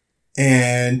 Yeah.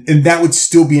 And that would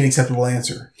still be an acceptable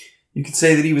answer. You could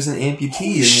say that he was an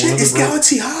amputee. Oh, shit, it's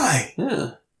Galaxy High.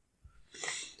 Yeah.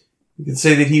 You could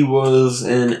say that he was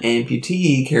an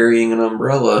amputee carrying an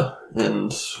umbrella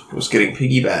and was getting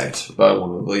piggybacked by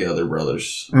one of the other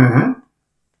brothers. Mm-hmm.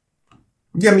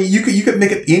 Yeah, I mean, you could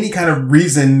make up any kind of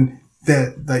reason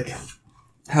that, like...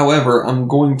 However, I'm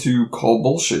going to call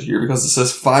bullshit here because it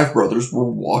says 5 brothers were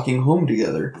walking home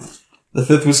together. The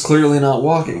 5th was clearly not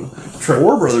walking.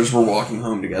 4 brothers were walking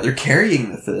home together,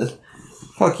 carrying the 5th.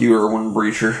 Fuck you, Erwin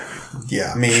Breacher.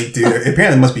 Yeah, I mean, dude,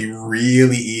 apparently it must be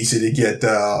really easy to get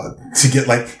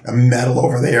like a medal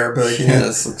over there. But like,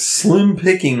 yes, like slim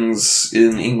pickings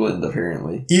in England,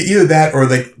 apparently. Either that or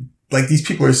like these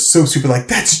people are so super like,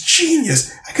 that's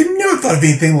genius. I could never thought of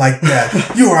anything like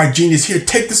that. You are a genius. Here,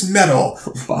 take this medal.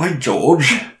 By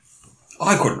George.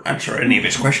 I couldn't answer any of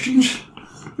his questions.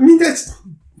 I mean, that's...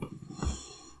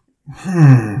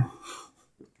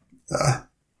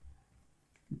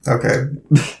 Okay.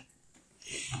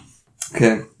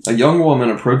 Okay. A young woman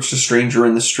approached a stranger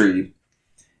in the street,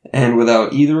 and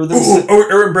without either of them...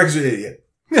 Erwin Brecker's an idiot.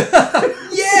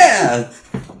 Yeah!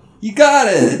 You got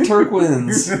it! Turk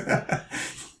wins.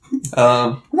 What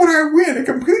I win? A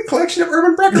complete collection of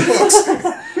Erwin Brecker books.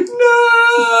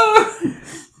 No!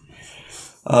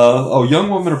 A young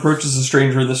woman approaches a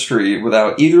stranger in the street.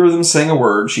 Without either of them saying a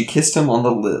word, she kissed him on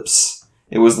the lips.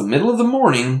 It was the middle of the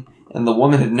morning, and the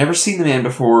woman had never seen the man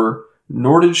before,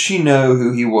 nor did she know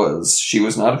who he was. She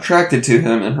was not attracted to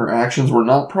him, and her actions were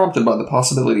not prompted by the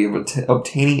possibility of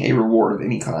obtaining a reward of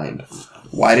any kind.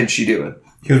 Why did she do it?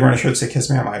 He was wearing a shirt that said, "Kiss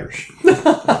me, I'm Irish."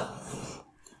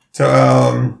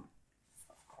 So,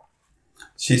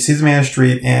 she sees the man on the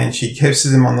street, and she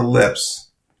kisses him on the lips.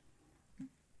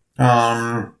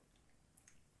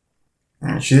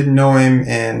 She didn't know him,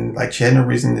 and like she had no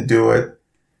reason to do it.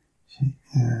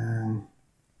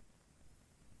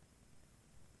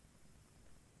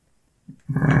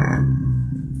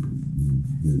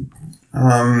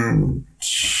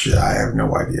 I have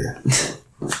no idea.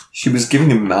 She was giving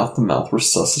him mouth-to-mouth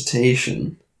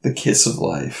resuscitation. The kiss of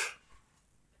life.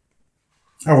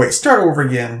 Oh wait, start over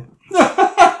again.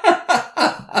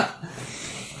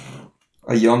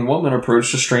 A young woman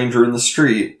approached a stranger in the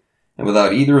street, and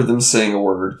without either of them saying a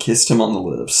word, kissed him on the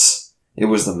lips. It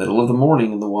was the middle of the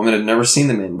morning, and the woman had never seen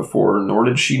the man before, nor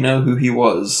did she know who he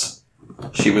was.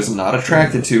 She was not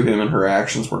attracted to him, and her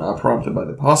actions were not prompted by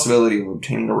the possibility of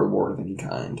obtaining a reward of any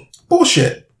kind.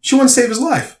 Bullshit. She wanted to save his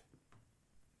life.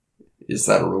 Is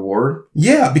that a reward?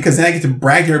 Yeah, because then I get to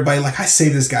brag to everybody like, I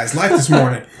saved this guy's life this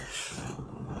morning.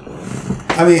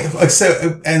 I mean, like,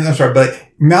 so, and I'm sorry, but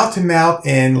mouth to mouth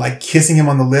and like kissing him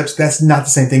on the lips, that's not the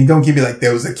same thing. Don't give me like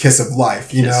there was a kiss of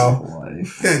life, you know?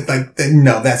 Kiss of life.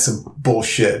 No, that's some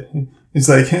bullshit. It's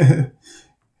like,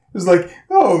 it's like,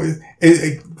 oh,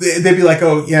 they'd be like,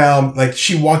 oh, yeah, like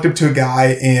she walked up to a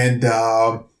guy and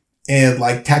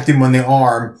like tapped him on the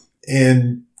arm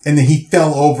and then he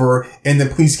fell over and the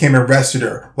police came and arrested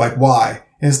her. Like, why?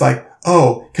 And it's like,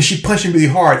 oh, because she punched him really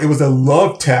hard. It was a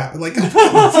love tap. Like, don't give me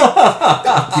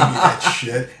that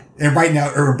shit. And right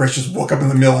now, Erwin Brecht just woke up in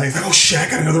the middle and he's like, oh shit, I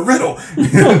got another riddle.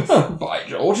 By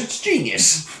George, it's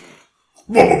genius.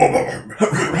 I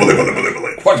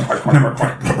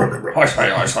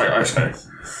say.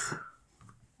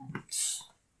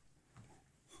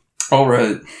 All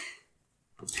right.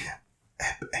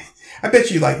 I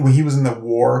bet you, like, when he was in the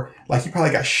war, like, he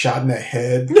probably got shot in the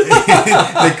head. They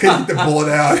couldn't get the bullet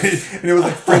out. And it was,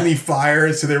 like, friendly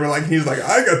fire. So they were like, he was like,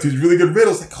 I got these really good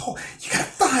riddles. Like, oh, you got a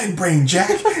fine brain, Jack.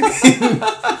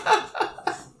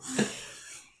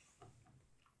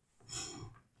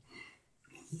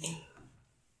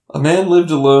 A man lived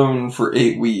alone for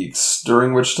 8 weeks,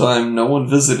 during which time no one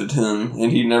visited him,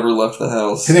 and he never left the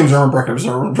house. His name was Erwin Brecker. It was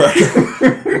Erwin Brecker.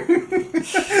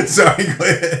 Sorry, go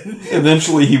ahead.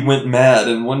 Eventually he went mad,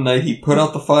 and one night he put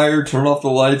out the fire, turned off the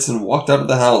lights, and walked out of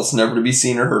the house, never to be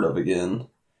seen or heard of again.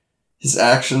 His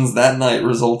actions that night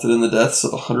resulted in the deaths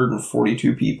of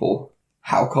 142 people.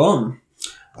 How come?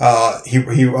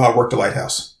 He worked a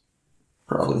lighthouse.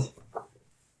 Probably.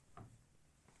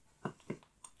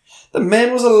 The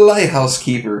man was a lighthouse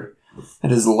keeper,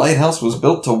 and his lighthouse was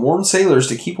built to warn sailors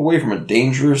to keep away from a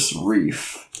dangerous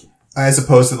reef. As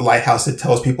opposed to the lighthouse that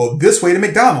tells people this way to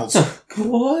McDonald's.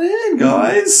 Come on in,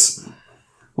 guys.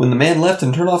 When the man left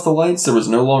and turned off the lights, there was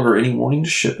no longer any warning to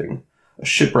shipping. A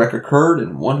shipwreck occurred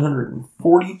and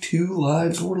 142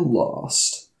 lives were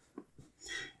lost.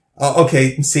 Oh,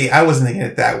 okay. See, I wasn't thinking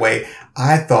it that way.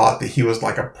 I thought that he was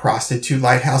like a prostitute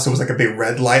lighthouse. It was like a big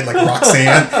red light, like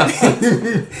Roxanne.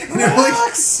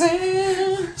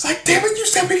 Roxanne! It's like, damn it, you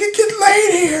said we could get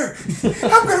laid here!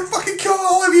 I'm gonna fucking kill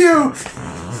all of you!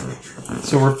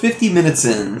 So we're 50 minutes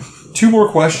in. 2 more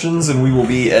questions and we will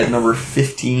be at number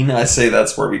 15. I say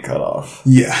that's where we cut off.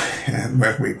 Yeah,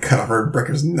 we cut off our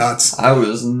Brecker's nuts. I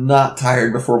was not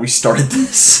tired before we started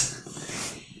this.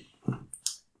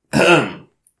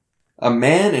 A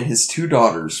man and his 2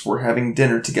 daughters were having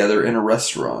dinner together in a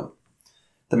restaurant.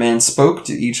 The man spoke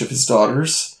to each of his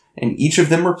daughters, and each of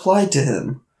them replied to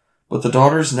him, but the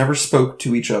daughters never spoke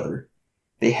to each other.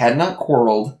 They had not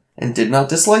quarreled and did not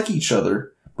dislike each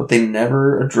other, but they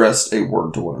never addressed a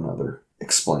word to one another.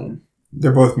 Explain.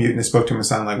 They're both mute and they spoke to him in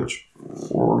sign language.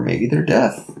 Or maybe they're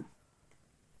deaf.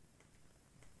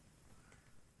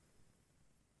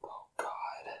 Oh,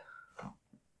 God.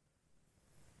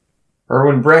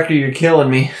 Erwin Brecker, you're killing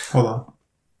me. Hold on.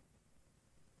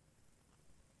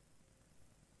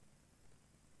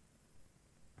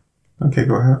 Okay,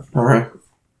 go ahead. All right.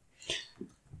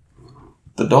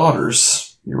 The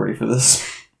daughters, you ready for this?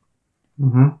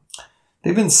 Mm-hmm.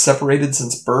 They've been separated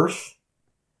since birth,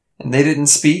 and they didn't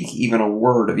speak even a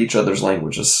word of each other's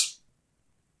languages.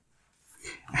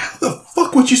 How the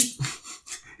fuck would you...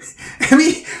 I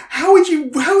mean, how would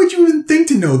you even think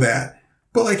to know that?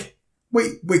 But like,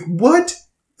 wait, what?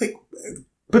 Like,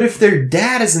 but if their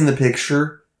dad is in the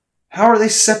picture, how are they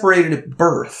separated at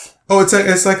birth? Oh, it's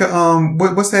like a,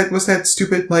 what's that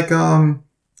stupid, like,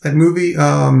 that movie,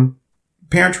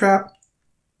 Parent Trap?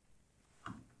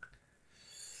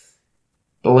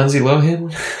 The Lindsay Lohan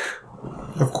one?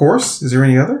 Of course. Is there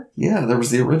any other? Yeah, there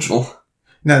was the original.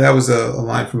 No, that was a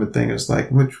line from a thing. It was like,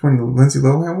 which one? The Lindsay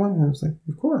Lohan one? And I was like,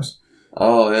 of course.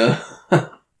 Oh, yeah.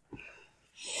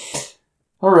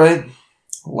 All right.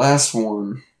 Last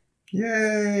one.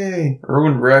 Yay.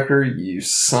 Erwin Brecker, you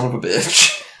son of a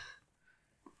bitch.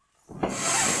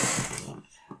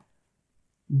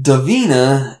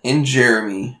 Davina and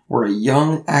Jeremy were a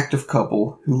young, active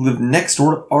couple who lived next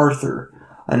door to Arthur,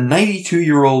 a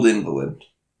 92-year-old invalid.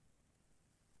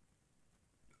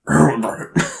 Erwin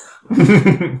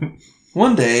Brecker.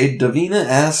 One day, Davina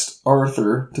asked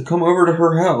Arthur to come over to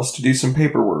her house to do some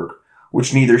paperwork,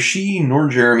 which neither she nor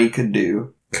Jeremy could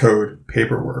do. Code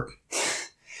paperwork.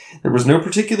 There was no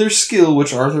particular skill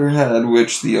which Arthur had,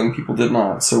 which the young people did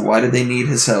not, so why did they need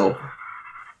his help?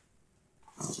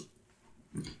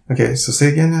 Okay, so say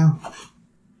again now.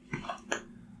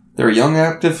 They're a young,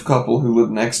 active couple who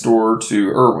lived next door to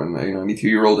Erwin, a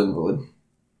 92-year-old invalid.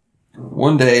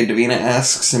 One day, Davina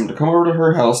asks him to come over to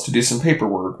her house to do some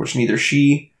paperwork, which neither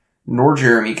she nor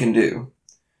Jeremy can do.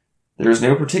 There is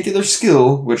no particular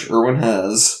skill which Erwin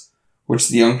has, which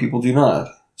the young people do not,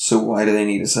 so why do they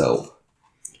need his help?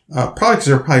 Probably because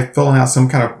they're probably filling out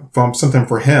something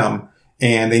for him,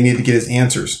 and they need to get his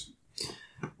answers.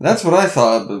 That's what I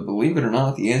thought, but believe it or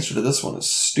not, the answer to this one is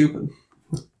stupid.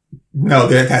 No,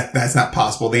 that's not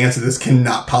possible. The answer to this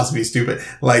cannot possibly be stupid.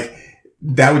 Like,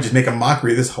 that would just make a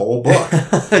mockery of this whole book.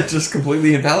 It just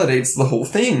completely invalidates the whole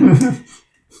thing.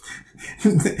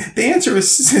 The answer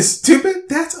is stupid?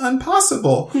 That's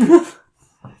impossible.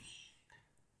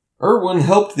 Erwin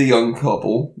helped the young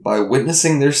couple by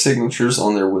witnessing their signatures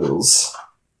on their wills.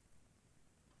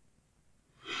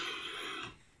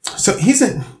 So he's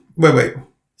in... Wait.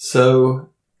 So...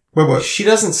 What? She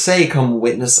doesn't say, come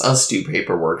witness us do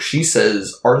paperwork. She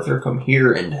says, Arthur, come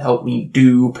here and help me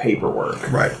do paperwork.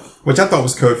 Right. Which I thought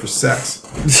was code for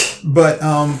sex. But,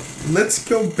 let's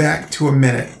go back to a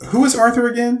minute. Who is Arthur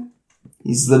again?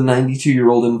 He's the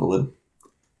 92-year-old invalid.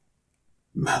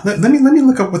 Let me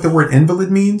look up what the word invalid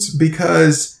means,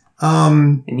 because,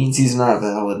 It means he's not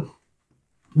valid.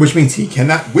 Which means he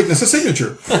cannot witness a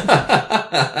signature.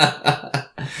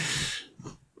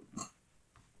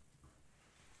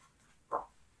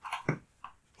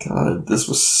 God, this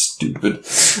was stupid.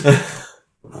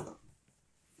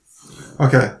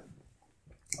 Okay.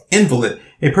 Invalid.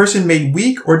 A person made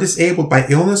weak or disabled by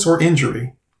illness or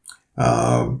injury.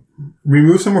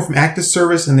 Remove someone from active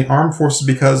service in the armed forces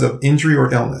because of injury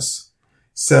or illness.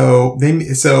 So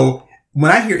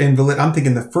when I hear invalid, I'm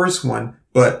thinking the first one,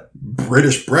 but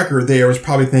British Brecker there was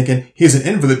probably thinking he's an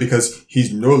invalid because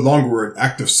he's no longer in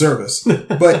active service.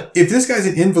 But if this guy's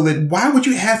an invalid, why would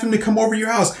you have him to come over to your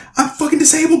house? I'm fucking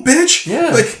disabled, bitch.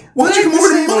 Yeah. Like, why don't you come over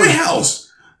to my house?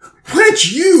 Why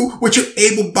don't you, with your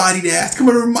able-bodied ass, come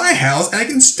over to my house and I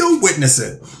can still witness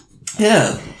it?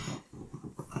 Yeah.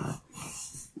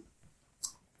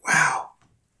 wow.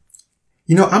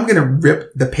 You know, I'm going to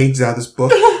rip the pages out of this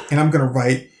book and I'm going to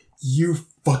write, you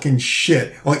fucking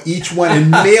shit on each one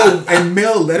and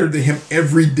mail a letter to him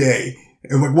every day.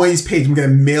 And like one of these pages, I'm going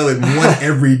to mail it one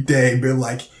every day and be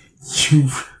like, you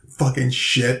fucking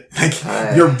shit. Like,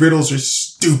 your riddles are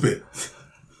stupid.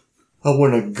 I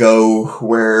want to go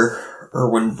where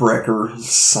Erwin Brecker is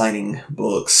signing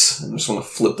books and just want to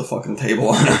flip the fucking table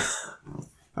on him.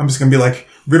 I'm just going to be like,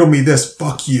 riddle me this,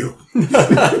 fuck you.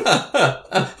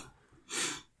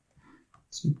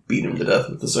 Just beat him to death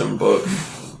with his own book.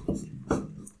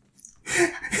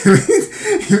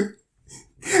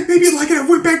 Maybe like it, I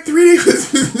went back 3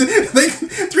 days, like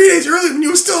 3 days earlier when you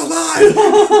were still alive.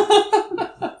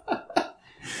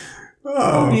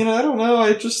 I mean, I don't know.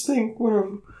 I just think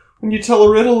when you tell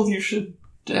a riddle, you should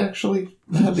actually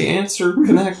have the answer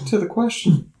connect to the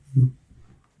question.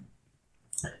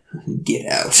 Get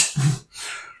out.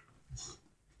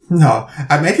 No,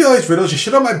 I make you all these riddles, you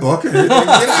shit on my book, and get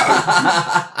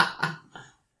out.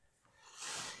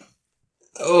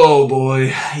 Oh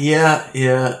boy.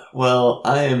 Yeah. Well,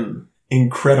 I am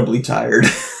incredibly tired.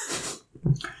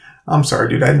 I'm sorry,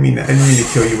 dude. I didn't mean to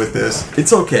kill you with this.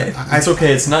 It's okay. It's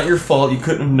okay. It's not your fault. You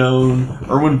couldn't have known.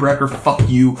 Erwin Brecker, fuck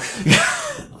you.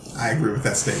 I agree with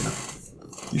that statement.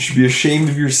 You should be ashamed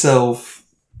of yourself.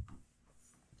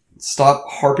 Stop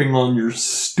harping on your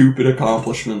stupid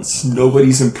accomplishments.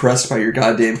 Nobody's impressed by your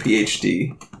goddamn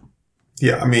PhD.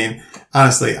 Yeah, I mean,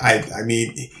 honestly, I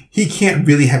mean, he can't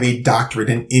really have a doctorate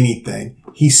in anything.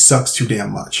 He sucks too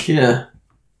damn much. Yeah.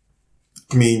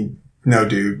 I mean, no,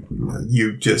 dude.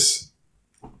 You just...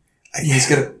 He's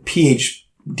got a PhD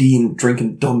in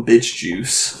drinking dumb bitch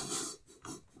juice.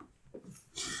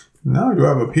 No, I do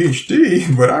have a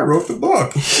PhD, but I wrote the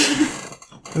book.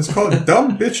 It's called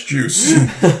Dumb Bitch Juice.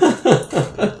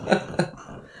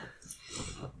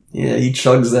 Yeah, he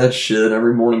chugs that shit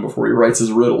every morning before he writes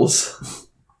his riddles.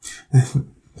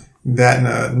 That and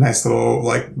a nice little,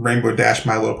 like, Rainbow Dash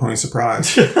My Little Pony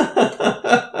surprise.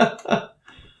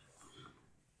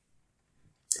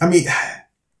 I mean,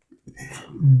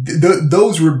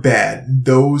 those were bad.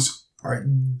 Those are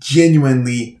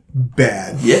genuinely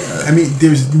bad. Yeah. I mean,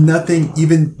 there's nothing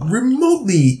even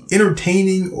remotely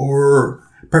entertaining or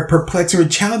perplexing or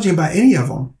challenging about any of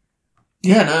them.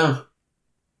 Yeah, no.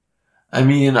 I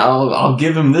mean, I'll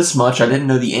give him this much. I didn't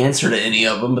know the answer to any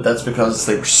of them, but that's because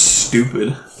they were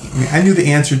stupid. I mean, I knew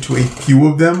the answer to a few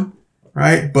of them,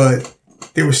 right? But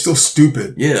they were still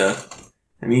stupid. Yeah.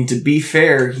 I mean, to be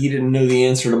fair, he didn't know the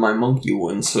answer to my monkey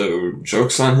one, so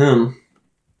joke's on him.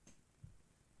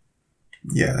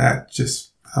 Yeah, that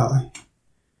just...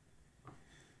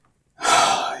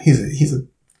 he's a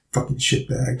fucking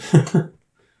shitbag.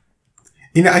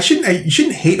 You know, you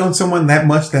shouldn't hate on someone that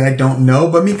much that I don't know,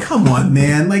 but I mean, come on,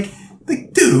 man. Like,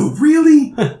 dude,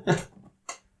 really?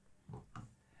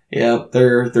 Yeah,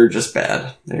 they're just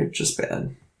bad. They're just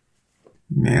bad.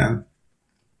 Man.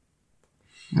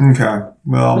 Okay.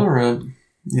 Well. Alright.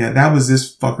 Yeah, that was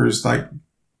this fucker's, like,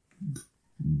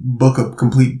 book of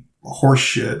complete horse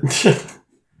shit.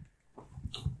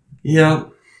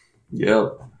 Yep.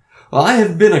 Well, I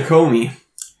have been a Comey.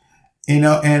 You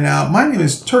know, and my name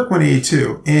is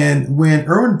Turk182, and when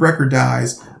Erwin Brecker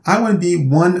dies, I want to be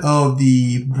one of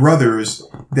the brothers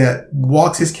that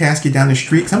walks his casket down the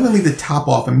street, because I'm going to leave the top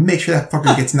off and make sure that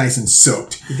fucker gets nice and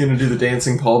soaked. You're going to do the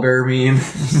dancing pallbearer meme?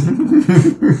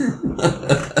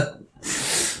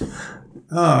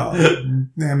 Oh,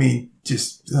 I mean,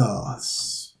 just,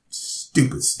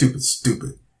 stupid.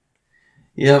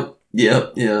 Yep.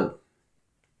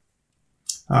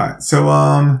 Alright,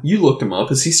 so, You looked him up.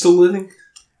 Is he still living?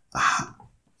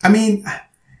 I mean,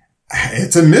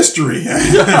 it's a mystery.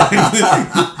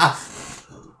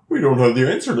 We don't have the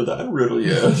answer to that riddle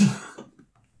yet.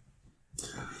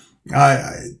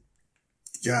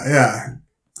 Yeah.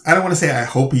 I don't want to say I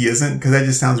hope he isn't, because that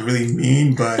just sounds really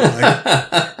mean, but,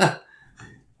 like,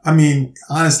 I mean,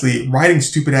 honestly, writing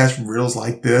stupid ass riddles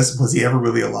like this, was he ever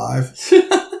really alive?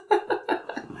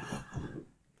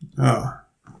 Oh.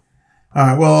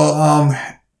 Alright, well,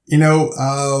 you know,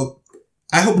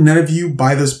 I hope none of you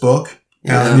buy this book.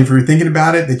 Yeah. And if you're thinking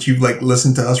about it, that you like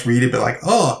listen to us read it, but like,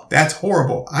 oh, that's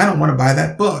horrible. I don't want to buy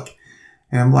that book.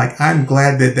 And I'm like, I'm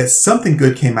glad that something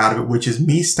good came out of it, which is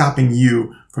me stopping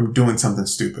you from doing something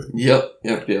stupid. Yep.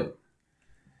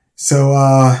 So,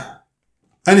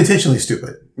 unintentionally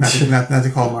stupid. Not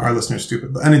to call our listeners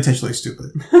stupid, but unintentionally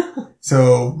stupid.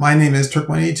 So, my name is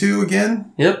Turk182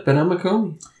 again. Yep, and I'm a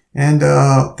Comey. And,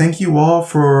 thank you all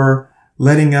for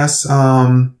letting us,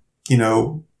 you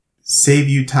know, save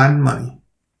you time and money.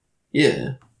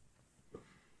 Yeah.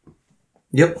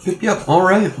 Yep. All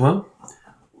right. Well,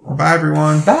 Bye,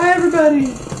 everyone. Bye, everybody.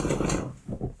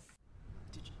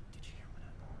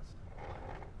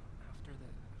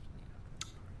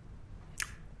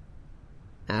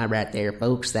 All right there,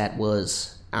 folks. That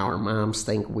was Our Moms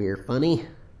Think We're Funny.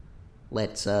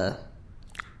 Let's give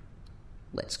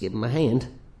them a hand.